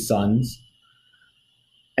calls his sons,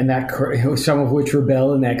 and that some of which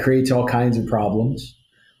rebel, and that creates all kinds of problems.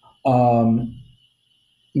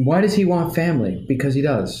 Why does he want family? Because he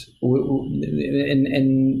does,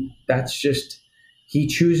 and that's just, he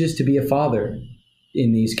chooses to be a father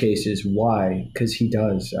in these cases. Why? Because he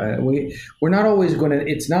does. We're not always going to.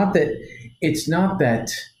 It's not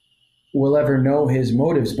that we'll ever know his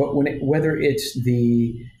motives, but whether it's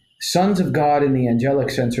the sons of God in the angelic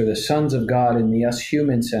sense or the sons of God in the us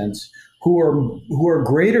human sense, who are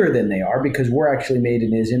greater than they are, because we're actually made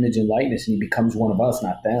in his image and likeness, and he becomes one of us,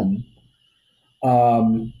 not them.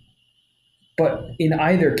 But in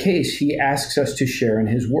either case, he asks us to share in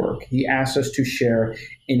his work. He asks us to share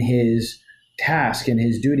in his task and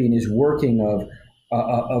his duty and his working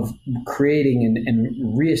of creating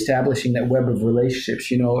and reestablishing that web of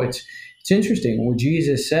relationships. It's interesting what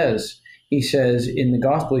Jesus says. He says in the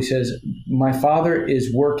gospel, he says, "My Father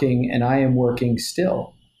is working and I am working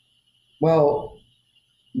still." Well,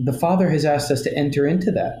 the Father has asked us to enter into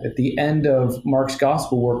that. At the end of Mark's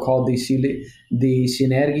gospel, we're called the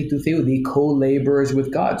synergitu theou, the co-laborers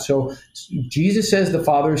with God. So Jesus says the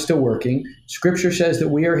Father is still working. Scripture says that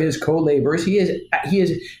we are his co-laborers. He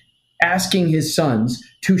is asking his sons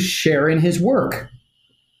to share in his work.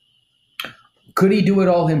 Could he do it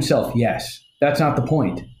all himself? Yes. That's not the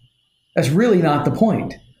point. That's really not the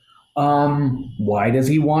point. Why does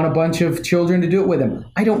he want a bunch of children to do it with him?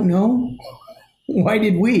 I don't know. Why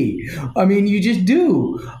did we? I mean, you just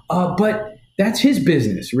do. But that's his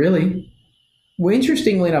business, really. Well,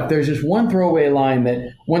 interestingly enough, there's this one throwaway line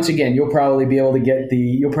that, once again, you'll probably be able to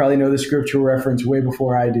you'll probably know the scriptural reference way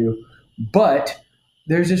before I do. But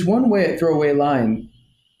there's this one throwaway line,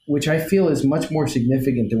 which I feel is much more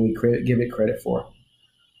significant than we give it credit for.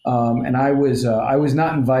 And I was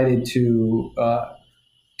not invited to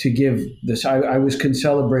give this. I was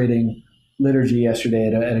celebrating liturgy yesterday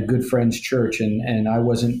at a good friend's church, and I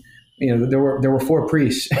wasn't. There were 4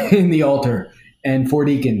 priests in the altar and 4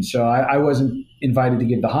 deacons, so I wasn't invited to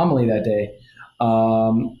give the homily that day.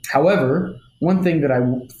 However, one thing that I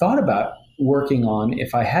thought about working on,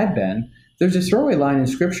 if I had been, there's a throwaway line in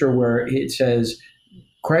Scripture where it says,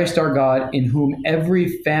 "Christ our God, in whom every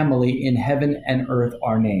family in heaven and earth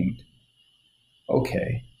are named."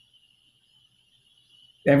 Okay.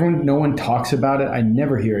 No one talks about it. I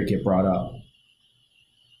never hear it get brought up.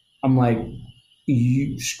 I'm like,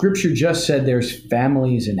 Scripture just said there's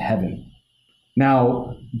families in heaven.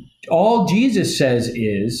 Now, all Jesus says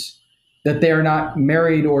is that they are not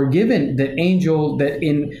married or given.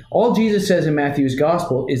 All Jesus says in Matthew's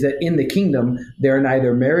gospel is that in the kingdom they are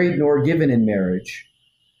neither married nor given in marriage.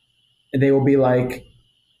 And they will be like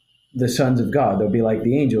the sons of God. They'll be like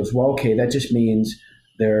the angels. Well, okay, that just means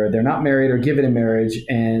they're not married or given in marriage,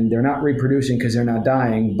 and they're not reproducing because they're not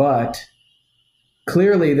dying. But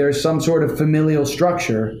clearly, there's some sort of familial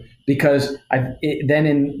structure, because then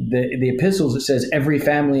in the epistles it says every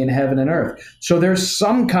family in heaven and earth. So there's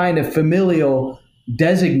some kind of familial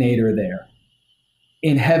designator there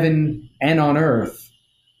in heaven and on earth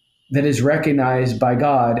that is recognized by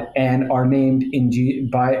God and are named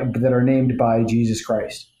by Jesus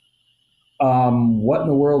Christ. What in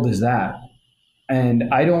the world is that? And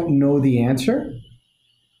I don't know the answer,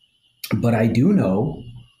 but I do know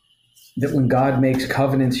that when God makes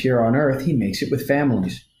covenants here on earth, he makes it with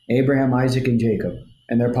families, Abraham, Isaac, and Jacob,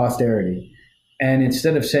 and their posterity. And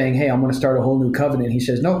instead of saying, hey, I'm going to start a whole new covenant, he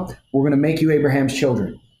says, no, we're going to make you Abraham's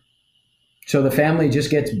children. So the family just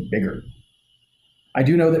gets bigger. I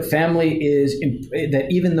do know that that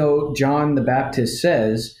even though John the Baptist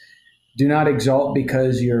says, do not exalt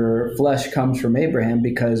because your flesh comes from Abraham,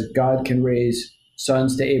 because God can raise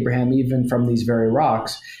sons to Abraham even from these very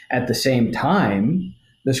rocks. At the same time,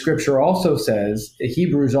 the scripture also says,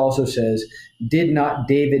 Hebrews also says, did not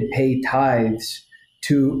David pay tithes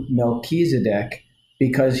to Melchizedek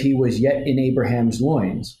because he was yet in Abraham's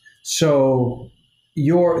loins? So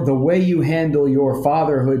the way you handle your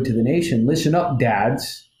fatherhood to the nation, listen up,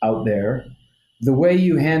 dads out there, the way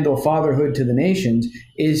you handle fatherhood to the nations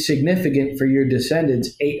is significant for your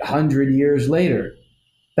descendants 800 years later.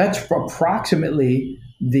 That's approximately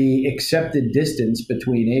the accepted distance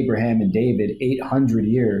between Abraham and David, 800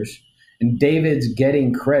 years. And David's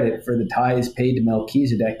getting credit for the tithes paid to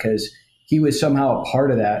Melchizedek because he was somehow a part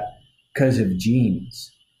of that because of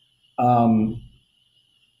genes. How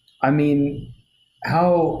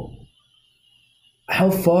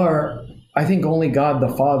far? I think only God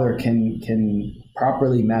the Father can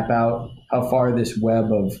properly map out how far this web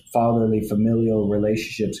of fatherly familial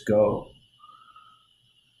relationships go.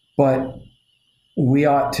 But we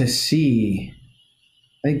ought to see,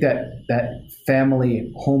 I think that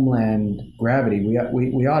family homeland gravity,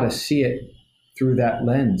 we ought to see it through that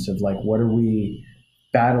lens of like, what are we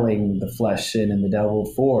battling the flesh, sin, and the devil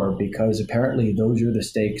for? Because apparently those are the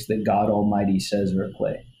stakes that God Almighty says are at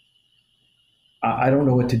play. I don't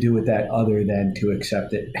know what to do with that other than to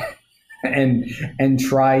accept it and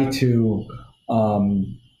try to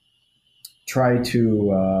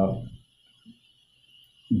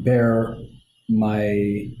bear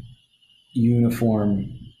my uniform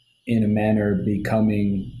in a manner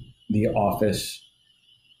becoming the office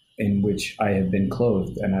in which I have been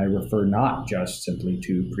clothed. And I refer not just simply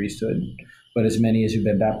to priesthood, but as many as have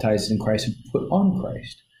been baptized in Christ and put on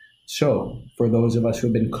Christ. So for those of us who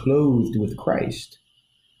have been clothed with Christ,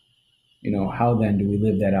 how then do we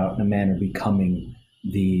live that out in a manner becoming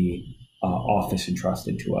the office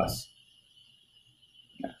entrusted to us?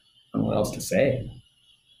 I don't know what else to say.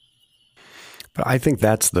 But I think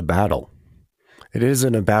that's the battle. It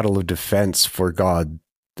isn't a battle of defense for God,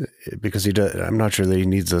 because I'm not sure that he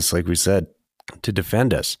needs us, like we said, to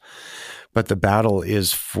defend us. But the battle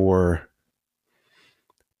is for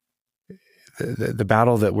the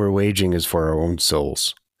battle that we're waging is for our own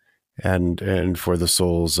souls and for the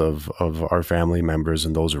souls of our family members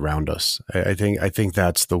and those around us. I think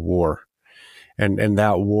that's the war. And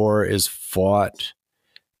that war is fought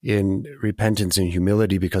in repentance and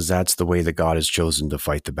humility, because that's the way that God has chosen to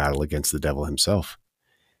fight the battle against the devil himself.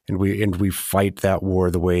 And we fight that war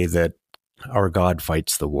the way that our God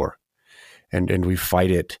fights the war. And we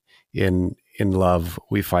fight it in love.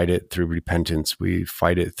 We fight it through repentance. We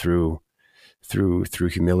fight it through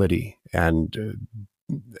humility. And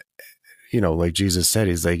like Jesus said,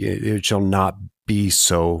 he's like, it shall not be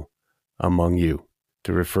so among you.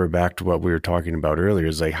 To refer back to what we were talking about earlier,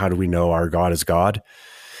 is like, how do we know our God is God?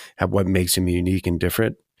 What makes him unique and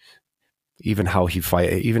different? Even how he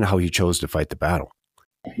chose to fight the battle.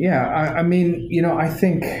 Yeah, I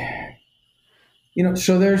think,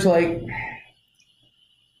 so there's like,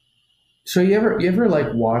 so you ever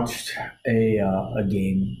like watched a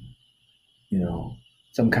game,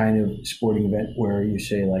 some kind of sporting event where you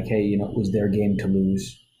say like, hey, it was their game to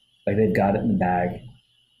lose, like they've got it in the bag,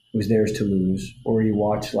 it was theirs to lose. Or you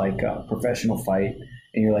watch like a professional fight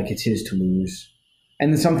and you're like, it's his to lose.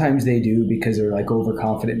 And then sometimes they do because they're like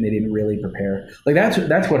overconfident and they didn't really prepare. Like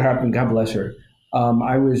that's what happened. God bless her.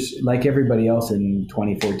 I was like everybody else in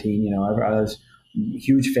 2014. I was a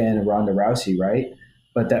huge fan of Ronda Rousey, right?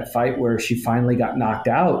 But that fight where she finally got knocked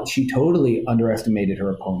out, she totally underestimated her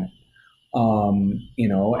opponent.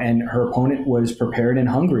 And her opponent was prepared and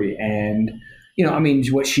hungry. And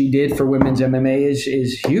what she did for women's MMA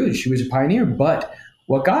is huge. She was a pioneer. But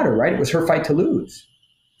what got her, right? It was her fight to lose.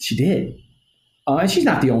 She did. And she's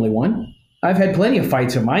not the only one. I've had plenty of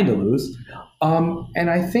fights of mine to lose. And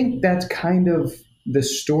I think that's kind of the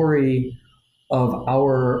story of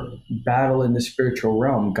our battle in the spiritual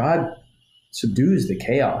realm. God subdues the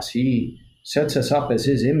chaos. He sets us up as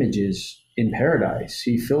his images in paradise.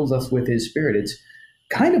 He fills us with his spirit. It's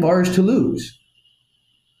kind of ours to lose.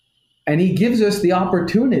 And he gives us the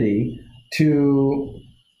opportunity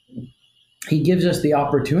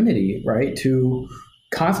right, to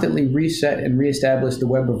constantly reset and reestablish the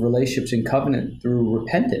web of relationships and covenant through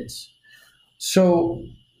repentance. So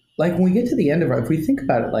like when we get to the end of if we think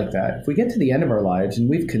about it like that, if we get to the end of our lives and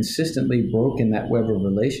we've consistently broken that web of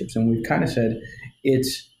relationships and we've kind of said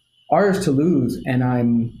it's ours to lose, and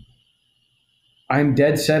I'm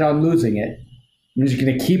dead set on losing it. I'm just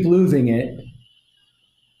going to keep losing it,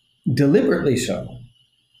 deliberately so.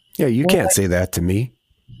 Yeah, you can't say that to me.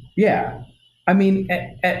 Yeah. I mean,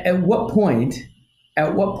 at what point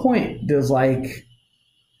does like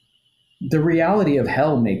the reality of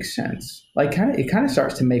hell make sense? Like it kind of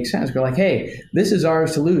starts to make sense. We're like, hey, this is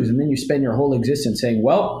ours to lose. And then you spend your whole existence saying,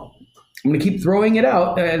 well, I'm going to keep throwing it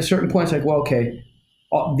out. At a certain point, it's like, well, okay,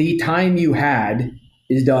 the time you had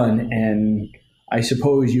is done. And I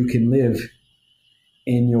suppose you can live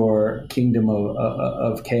in your kingdom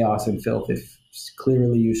of chaos and filth if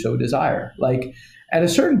clearly you so desire. Like at a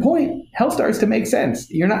certain point, hell starts to make sense.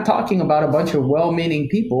 You're not talking about a bunch of well-meaning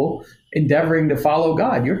people endeavoring to follow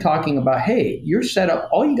God. You're talking about, hey, you're set up.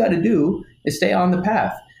 All you got to do is stay on the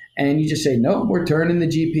path. And you just say, no, we're turning the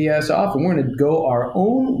GPS off and we're going to go our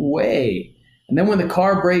own way. And then when the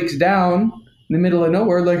car breaks down in the middle of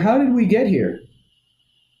nowhere, like, how did we get here?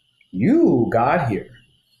 You got here.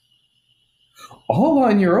 All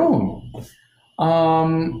on your own.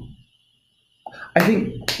 I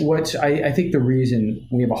think I think the reason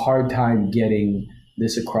we have a hard time getting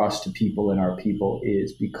this across to people in our people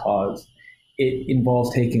is because it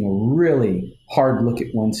involves taking a really hard look at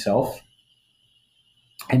oneself.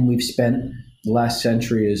 And we've spent the last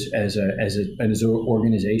century as an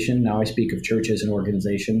organization. Now I speak of church as an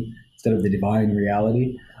organization instead of the divine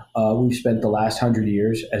reality. We've spent the last 100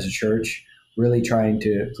 years as a church really trying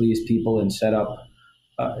to please people and set up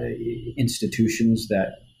institutions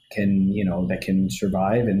that can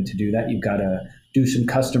survive. And to do that, you've got to do some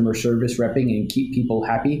customer service repping and keep people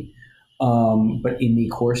happy. But in the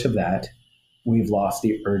course of that, we've lost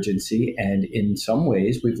the urgency, and in some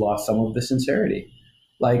ways, we've lost some of the sincerity.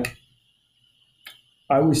 Like,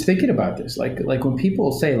 I was thinking about this, like when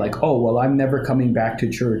people say like, oh, well, I'm never coming back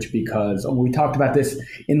to church because we talked about this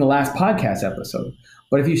in the last podcast episode.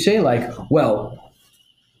 But if you say like, well,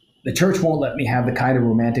 the church won't let me have the kind of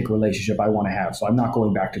romantic relationship I want to have, so I'm not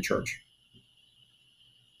going back to church.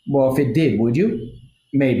 Well, if it did, would you?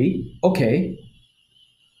 Maybe. Okay.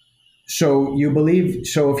 So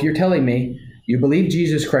if you're telling me you believe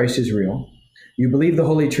Jesus Christ is real, you believe the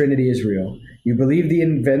Holy Trinity is real, you believe the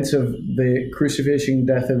events of the crucifixion,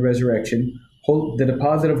 death, and resurrection, the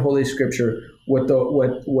deposit of Holy Scripture, what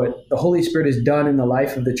the Holy Spirit has done in the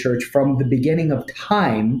life of the church from the beginning of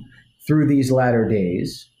time through these latter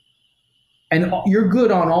days, and you're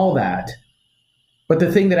good on all that, but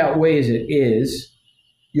the thing that outweighs it is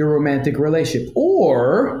your romantic relationship,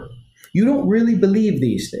 or you don't really believe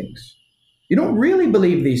these things. You don't really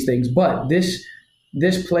believe these things, but this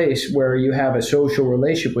place where you have a social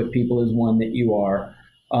relationship with people is one that you are,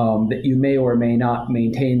 that you may or may not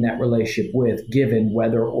maintain that relationship with, given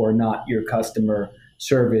whether or not your customer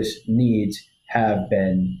service needs have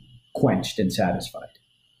been quenched and satisfied.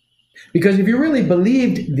 Because if you really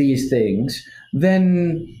believed these things,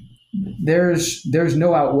 then there's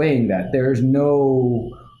no outweighing that.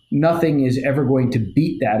 Nothing is ever going to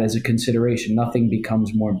beat that as a consideration. Nothing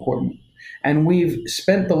becomes more important. And we've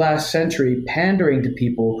spent the last century pandering to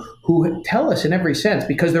people who tell us in every sense,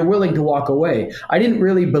 because they're willing to walk away, I didn't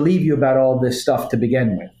really believe you about all this stuff to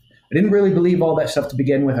begin with. I didn't really believe all that stuff to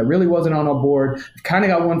begin with. I really wasn't on a board. I've kind of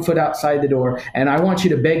got one foot outside the door, and I want you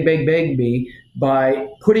to beg me by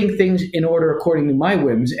putting things in order according to my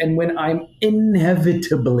whims. And when I'm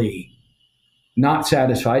inevitably not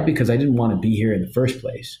satisfied because I didn't want to be here in the first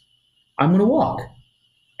place, I'm going to walk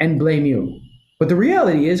and blame you. But the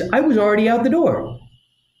reality is I was already out the door.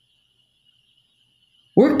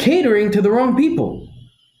 We're catering to the wrong people.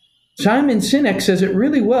 Simon Sinek says it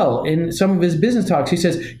really well in some of his business talks. He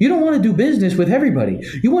says, you don't want to do business with everybody.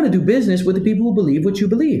 You want to do business with the people who believe what you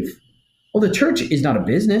believe. Well, the church is not a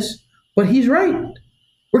business, but he's right.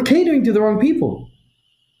 We're catering to the wrong people.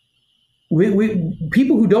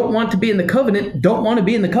 People who don't want to be in the covenant don't want to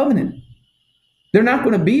be in the covenant. They're not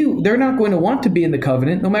going to want to be in the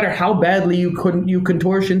covenant, no matter how badly you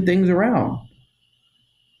contortion things around.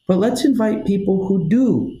 But let's invite people who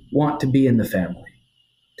do want to be in the family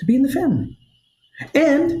to be in the family,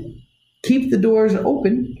 and keep the doors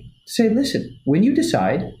open. Say, listen, when you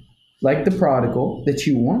decide, like the prodigal, that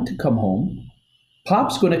you want to come home,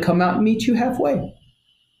 Pop's going to come out and meet you halfway. As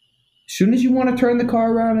soon as you want to turn the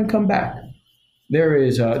car around and come back,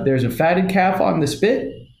 there's a fatted calf on the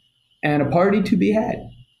spit and a party to be had.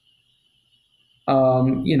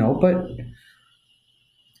 But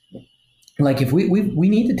like if we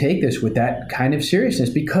need to take this with that kind of seriousness,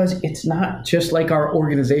 because it's not just like our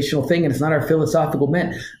organizational thing and it's not our philosophical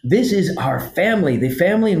bent. This is our family, the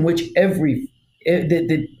family in which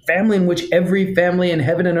the family in which every family in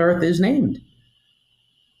heaven and earth is named.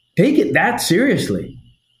 Take it that seriously.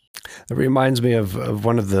 It reminds me of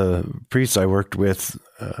one of the priests I worked with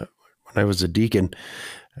when I was a deacon.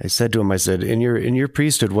 I said to him, I said, in your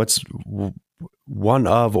priesthood, what's one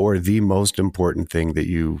of or the most important thing that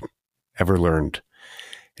you ever learned?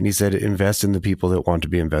 And he said, invest in the people that want to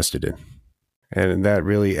be invested in. And that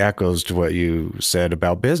really echoes to what you said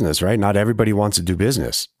about business, right? Not everybody wants to do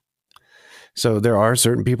business. So there are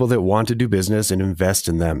certain people that want to do business and invest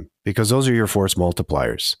in them, because those are your force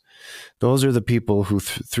multipliers. Those are the people who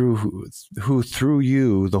through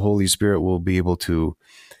you, the Holy Spirit will be able to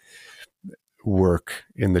work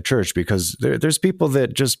in the church, because there's people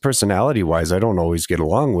that just personality wise, I don't always get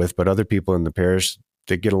along with, but other people in the parish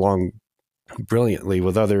that get along brilliantly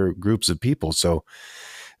with other groups of people. So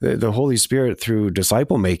the Holy Spirit through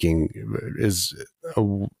disciple making is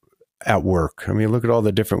at work. I mean, look at all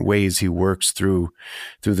the different ways he works through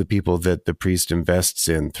the people that the priest invests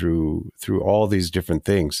in, through all these different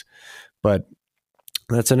things. But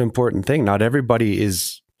that's an important thing. Not everybody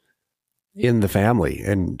is in the family,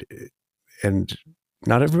 and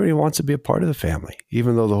not everybody wants to be a part of the family,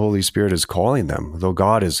 even though the Holy Spirit is calling them, though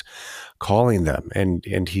God is calling them.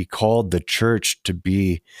 And he called the church to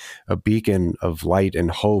be a beacon of light and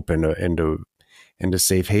hope and a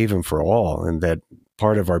safe haven for all. And that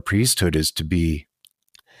part of our priesthood is to be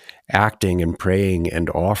acting and praying and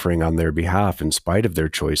offering on their behalf in spite of their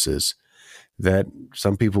choices, that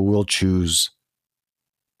some people will choose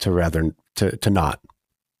to not.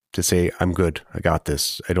 To say, I'm good, I got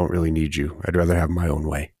this, I don't really need you, I'd rather have my own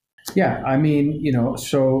way. Yeah, I mean,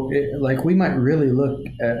 like we might really look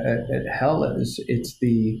at hell as it's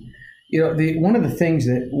one of the things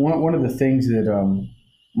that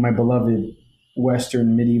my beloved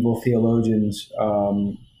Western medieval theologians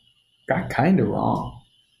got kind of wrong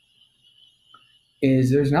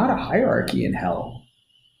is there's not a hierarchy in hell.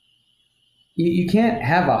 You can't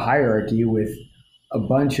have a hierarchy with a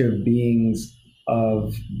bunch of beings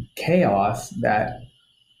of chaos that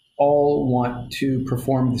all want to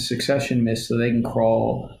perform the succession myth so they can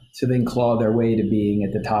claw their way to being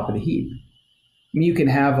at the top of the heap. I mean, you could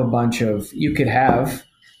have, and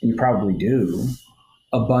you probably do,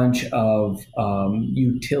 a bunch of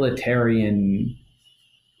utilitarian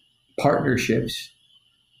partnerships,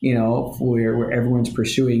 where everyone's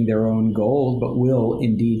pursuing their own goal, but will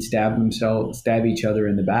indeed stab each other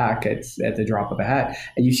in the back at the drop of a hat.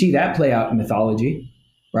 And you see that play out in mythology,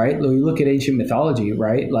 right? You look at ancient mythology,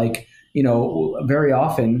 right? Like, very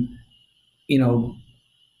often,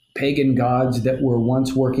 pagan gods that were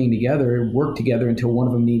once working together work together until one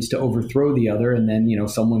of them needs to overthrow the other, and then,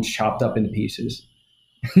 someone's chopped up into pieces.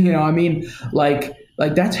 I mean, like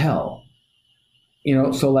that's hell.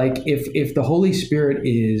 So like if the Holy Spirit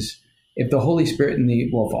if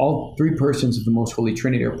all three persons of the Most Holy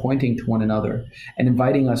Trinity are pointing to one another and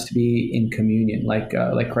inviting us to be in communion, like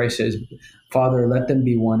Christ says, Father, let them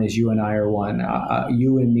be one as you and I are one,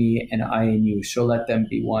 you and me and I and you. So let them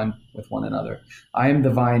be one with one another. I am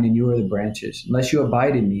the vine and you are the branches. Unless you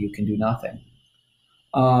abide in me, you can do nothing.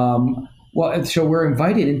 So we're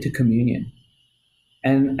invited into communion.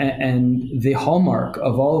 And the hallmark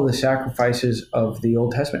of all of the sacrifices of the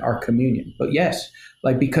Old Testament are communion. But yes,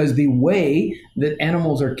 because the way that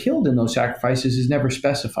animals are killed in those sacrifices is never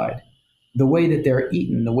specified. The way that they're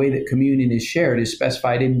eaten, the way that communion is shared is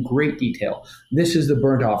specified in great detail. This is the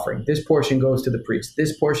burnt offering. This portion goes to the priest.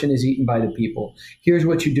 This portion is eaten by the people. Here's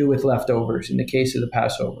what you do with leftovers in the case of the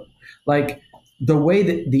Passover. The way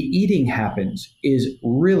that the eating happens is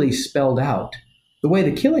really spelled out. The way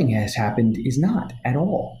the killing has happened is not at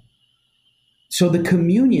all. So the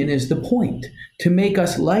communion is the point. To make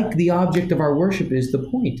us like the object of our worship is the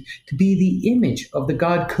point. To be the image of the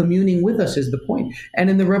God communing with us is the point.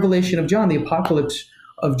 And in the Revelation of John, the Apocalypse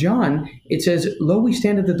of John, it says, "Lo, we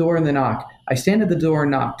stand at the door and knock. I stand at the door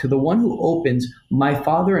and knock. To the one who opens, my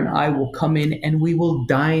Father and I will come in and we will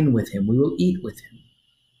dine with him. We will eat with him."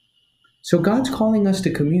 So God's calling us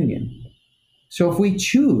to communion. So if we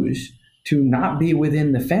choose to not be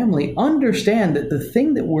within the family, understand that the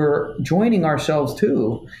thing that we're joining ourselves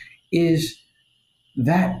to is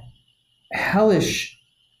that hellish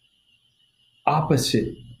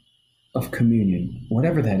opposite of communion,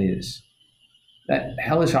 whatever that is. That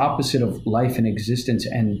hellish opposite of life and existence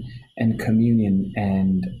and communion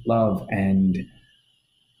and love and,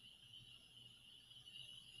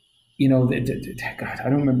 God, I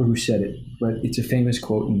don't remember who said it, but it's a famous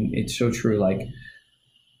quote and it's so true.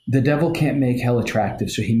 The devil can't make hell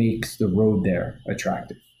attractive, so he makes the road there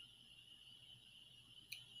attractive.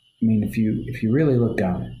 I mean, if you really look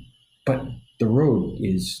down it, but the road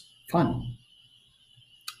is fun.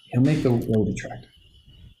 He'll make the road attractive.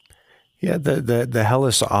 Yeah, the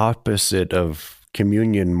hellish opposite of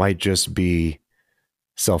communion might just be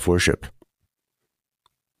self-worship,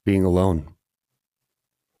 being alone,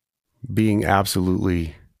 being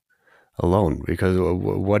absolutely alone. Because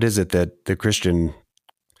what is it that the Christian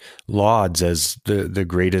lauds as the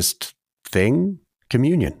greatest thing?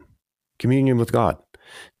 Communion with God,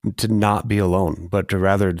 to not be alone, but to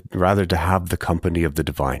rather to have the company of the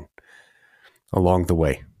divine along the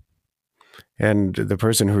way. And the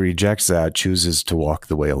person who rejects that chooses to walk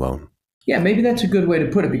the way alone. Yeah, maybe that's a good way to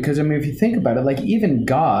put it, because I mean, if you think about it, like even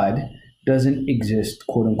God doesn't exist,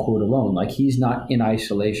 quote unquote, alone. Like he's not in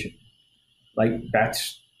isolation. Like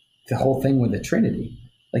that's the whole thing with the Trinity.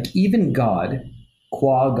 Like even God,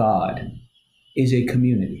 qua God, is a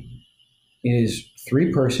community. It is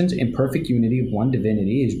three persons in perfect unity of one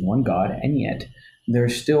divinity, is one God, and yet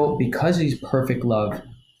there's still, because he's perfect love,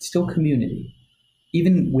 still community,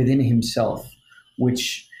 even within himself,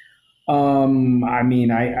 which, I mean,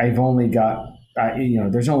 I've only got,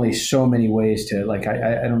 there's only so many ways to, like,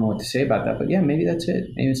 I don't know what to say about that, but yeah, maybe that's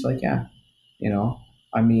it. Maybe it's like, yeah,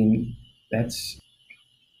 I mean, that's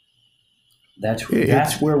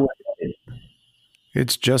where we're headed.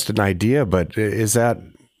 It's just an idea, but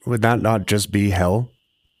would that not just be hell,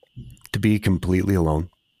 to be completely alone?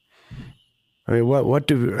 I mean, what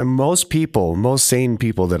do most sane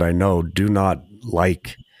people that I know do not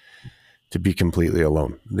like to be completely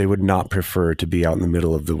alone? They would not prefer to be out in the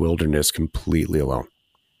middle of the wilderness completely alone.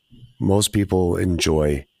 Most people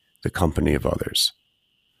enjoy the company of others.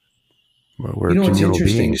 We're communal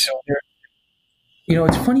beings. So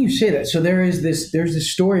it's funny you say that. So there's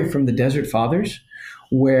this story from the Desert Fathers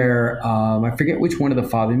where I forget which one of the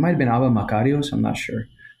fathers, it might have been Abba Macarios, I'm not sure.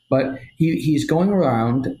 But he's going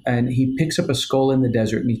around and he picks up a skull in the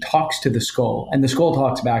desert and he talks to the skull. And the skull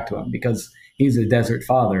talks back to him because he's a desert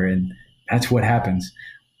father and that's what happens.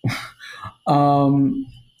 So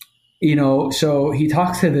he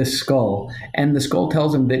talks to this skull and the skull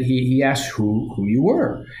tells him that he asks who you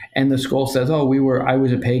were. And the skull says, I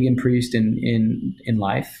was a pagan priest in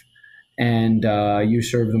life. And you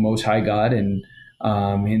serve the Most High God. And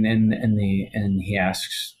he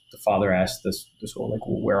asks, the father asks the soul, like,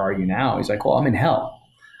 well, where are you now? He's like, well, I'm in hell.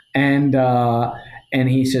 And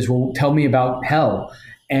he says, well, tell me about hell.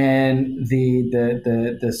 And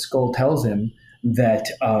the skull tells him that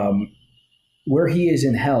where he is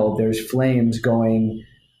in hell, there's flames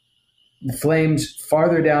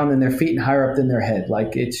farther down than their feet and higher up than their head.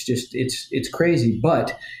 Like it's crazy.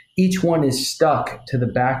 But each one is stuck to the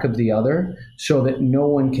back of the other so that no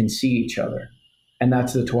one can see each other. And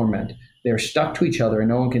that's the torment. They're stuck to each other and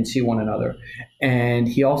no one can see one another. And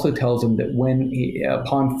he also tells them that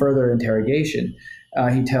upon further interrogation,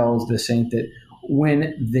 he tells the saint that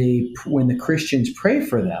when the Christians pray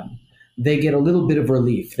for them, they get a little bit of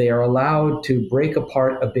relief. They are allowed to break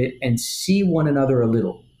apart a bit and see one another a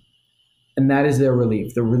little. And that is their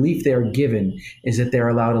relief. The relief they are given is that they're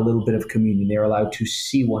allowed a little bit of communion. They're allowed to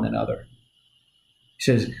see one another. He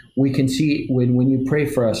says, we can see when you pray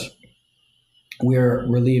for us, we're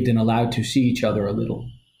relieved and allowed to see each other a little.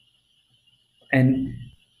 And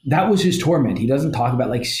that was his torment. He doesn't talk about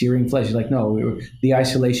like searing flesh. He's like, no, the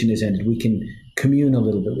isolation is ended. We can commune a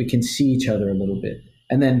little bit. We can see each other a little bit.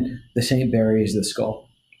 And then the saint buries the skull.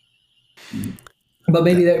 But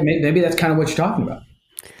maybe that's kind of what you're talking about.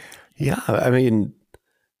 Yeah, I mean,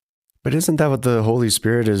 but isn't that what the Holy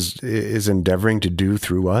Spirit is endeavoring to do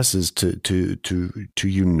through us? Is to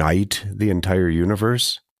unite the entire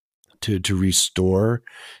universe, to restore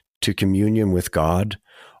to communion with God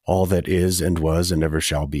all that is and was and ever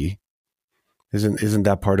shall be? Isn't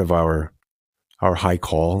that part of our high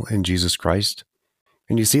call in Jesus Christ?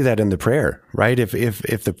 And you see that in the prayer, right? If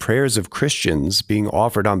the prayers of Christians being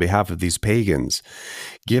offered on behalf of these pagans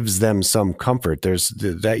gives them some comfort, there's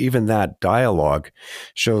that, even that dialogue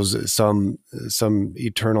shows some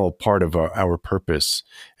eternal part of our purpose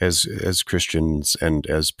as Christians and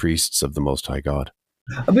as priests of the Most High God.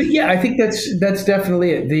 But yeah, I think that's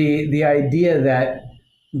definitely it. The idea that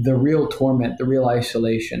the real torment, the real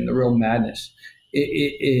isolation, the real madness,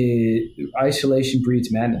 isolation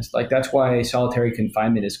breeds madness. Like that's why solitary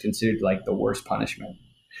confinement is considered like the worst punishment.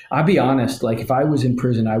 I'll be honest, like if I was in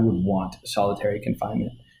prison, I would want solitary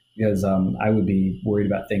confinement because I would be worried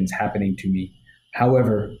about things happening to me.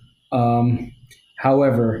 However,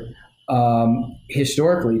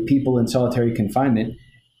 historically, people in solitary confinement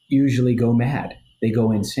usually go mad. They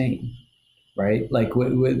go insane. right? Like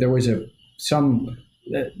there was some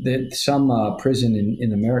prison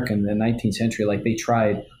in America in the 19th century, like they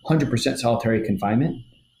tried 100% solitary confinement,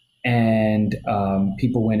 and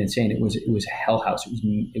people went insane. It was a hell house.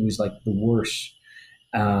 It was like the worst.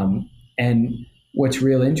 And what's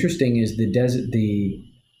real interesting is the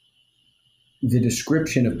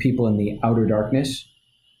description of people in the outer darkness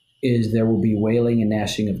is there will be wailing and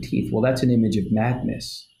gnashing of teeth. Well, that's an image of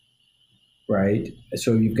madness, right?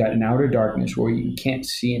 So you've got an outer darkness where you can't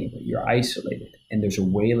see anybody, you're isolated, and there's a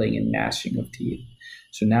wailing and gnashing of teeth.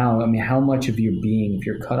 So now, I mean, how much of your being, if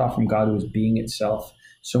you're cut off from God who is being itself,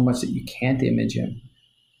 so much that you can't image him,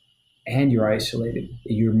 and you're isolated.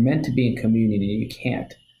 You're meant to be in communion and you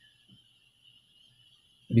can't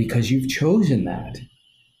because you've chosen that.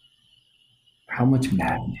 How much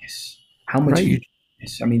madness, how much Right.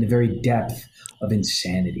 I mean, the very depth of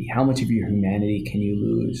insanity. How much of your humanity can you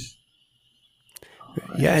lose?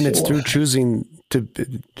 Yeah, and it's through choosing to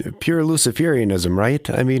pure Luciferianism, right?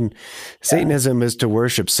 I mean, Satanism is to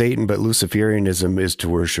worship Satan, but Luciferianism is to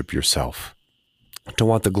worship yourself, to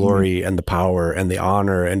want the glory and the power and the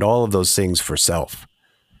honor and all of those things for self.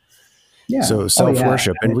 Yeah. So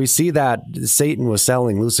self-worship. And we see that Satan was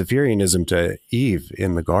selling Luciferianism to Eve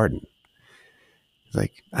in the garden. It's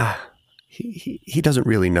like, he doesn't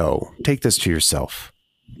really know. Take this to yourself.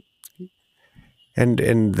 And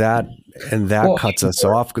that cuts us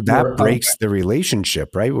off. That breaks the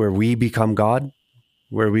relationship, right? Where we become God,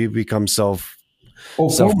 where we become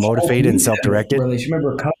self-motivated and self-directed.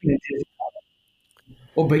 Remember, a covenant is.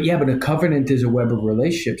 But a covenant is a web of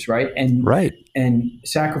relationships, right? And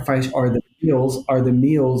sacrifice are the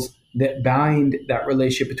meals that bind that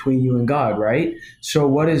relationship between you and God, right? So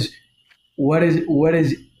what is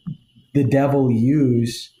the devil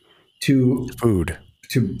use to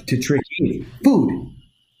trick Eve? Food.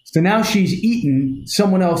 So now she's eaten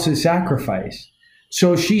someone else's sacrifice.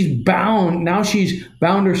 So she's bound. Now she's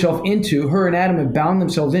bound herself into, her and Adam have bound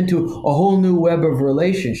themselves into a whole new web of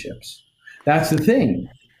relationships. That's the thing.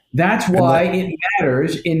 That's why it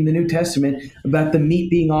matters in the New Testament about the meat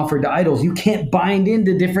being offered to idols. You can't bind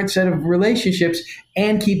into different set of relationships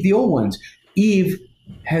and keep the old ones. Eve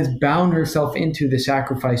has bound herself into the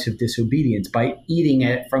sacrifice of disobedience by eating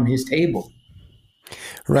it from his table.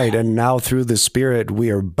 Right. And now through the Spirit, we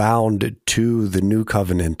are bound to the new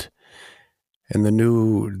covenant and the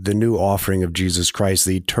new offering of Jesus Christ,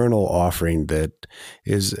 the eternal offering that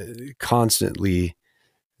is constantly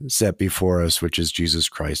set before us, which is Jesus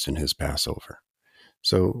Christ and his Passover.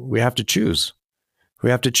 So we have to choose. We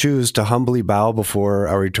have to choose to humbly bow before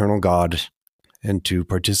our eternal God and to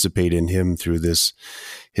participate in him through his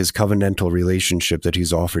covenantal relationship that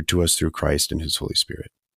he's offered to us through Christ and his Holy Spirit.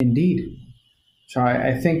 Indeed. So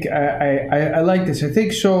I think I like this. I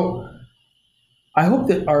think so. I hope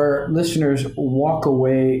that our listeners walk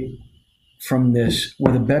away from this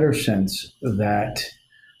with a better sense that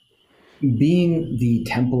being the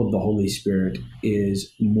temple of the Holy Spirit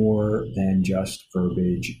is more than just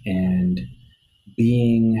verbiage, and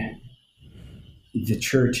being the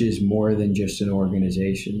church is more than just an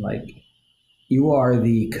organization. Like you are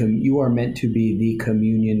meant to be the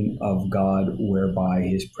communion of God, whereby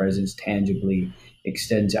his presence tangibly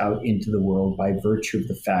extends out into the world by virtue of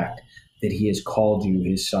the fact that he has called you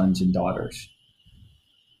his sons and daughters.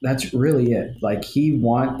 That's really it. Like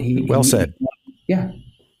well said. Yeah.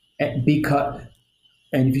 Because,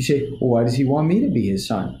 and if you say, well, why does he want me to be his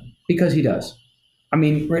son? Because he does. I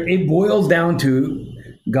mean, it boils down to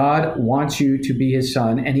God wants you to be his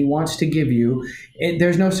son, and he wants to give you,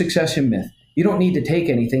 there's no succession myth. You don't need to take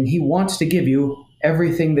anything. He wants to give you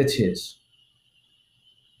everything that's his.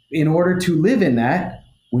 In order to live in that,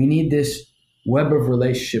 we need this web of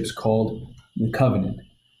relationships called the covenant.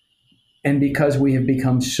 And because we have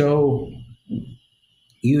become so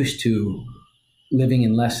used to living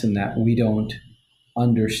in less than that, we don't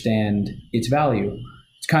understand its value.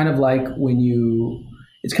 It's kind of like when you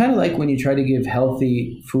try to give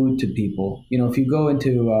healthy food to people. You know, if you go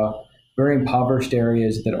into very impoverished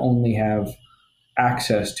areas that only have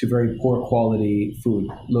access to very poor quality food,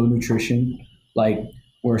 low nutrition, like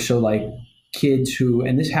kids who,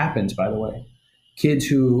 and this happens, by the way, kids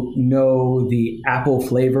who know the apple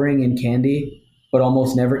flavoring in candy, but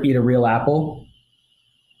almost never eat a real apple,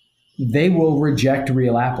 they will reject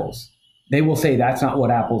real apples. They will say that's not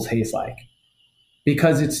what apples taste like,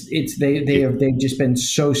 because they've just been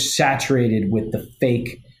so saturated with the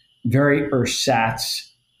fake, very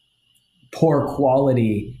ersatz, poor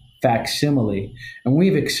quality facsimile, and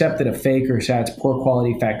we've accepted a fake ersatz, poor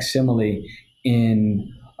quality facsimile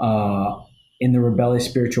in the rebellious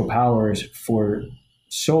spiritual powers for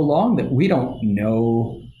so long that we don't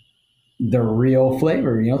know the real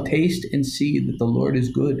flavor. Taste and see that the Lord is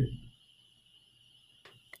good.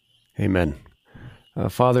 Amen.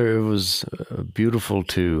 Father, it was beautiful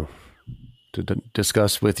to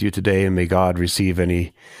discuss with you today, and may God receive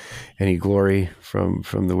any glory from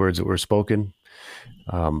the words that were spoken.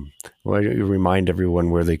 Well, you remind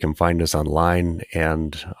everyone where they can find us online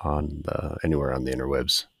and on anywhere on the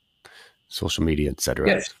interwebs, social media, etc.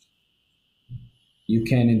 Yes. You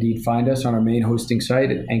can indeed find us on our main hosting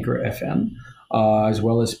site at Anchor FM, as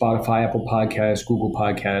well as Spotify, Apple Podcasts, Google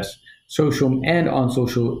Podcasts, on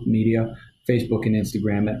social media, Facebook and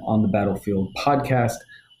Instagram at On the Battlefield Podcast.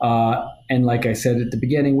 And like I said at the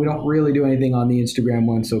beginning, we don't really do anything on the Instagram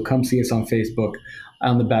one, so come see us on Facebook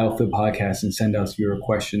on the Battlefield Podcast and send us your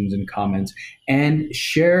questions and comments. And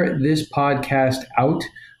share this podcast out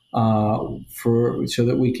so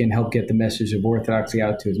that we can help get the message of orthodoxy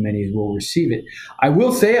out to as many as will receive it. I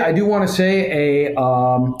will say, I do want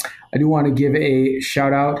to give a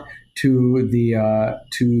shout out to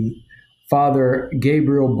Father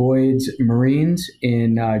Gabriel Boyd's Marines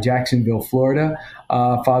in Jacksonville, Florida.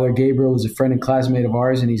 Father Gabriel is a friend and classmate of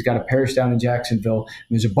ours, and he's got a parish down in Jacksonville.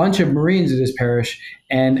 There's a bunch of Marines at his parish,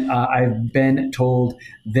 and I've been told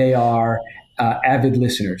they are avid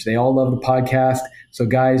listeners. They all love the podcast. So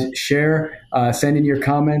guys, share, send in your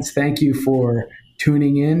comments. Thank you for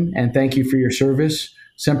tuning in, and thank you for your service.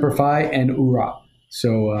 Semper Fi and Ura.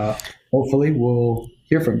 So hopefully we'll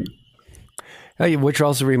hear from you. Which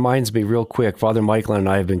also reminds me real quick, Father Michael and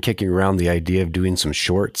I have been kicking around the idea of doing some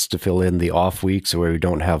shorts to fill in the off weeks where we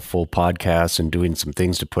don't have full podcasts, and doing some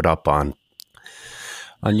things to put up on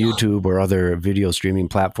YouTube or other video streaming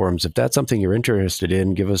platforms. If that's something you're interested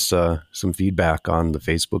in, give us some feedback on the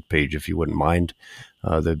Facebook page if you wouldn't mind.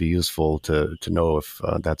 That'd be useful to know if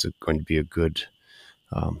that's going to be a good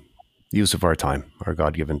use of our time, our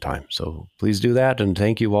God-given time. So please do that, and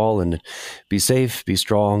thank you all, and be safe, be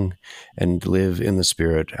strong, and live in the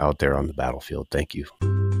Spirit out there on the battlefield. Thank you.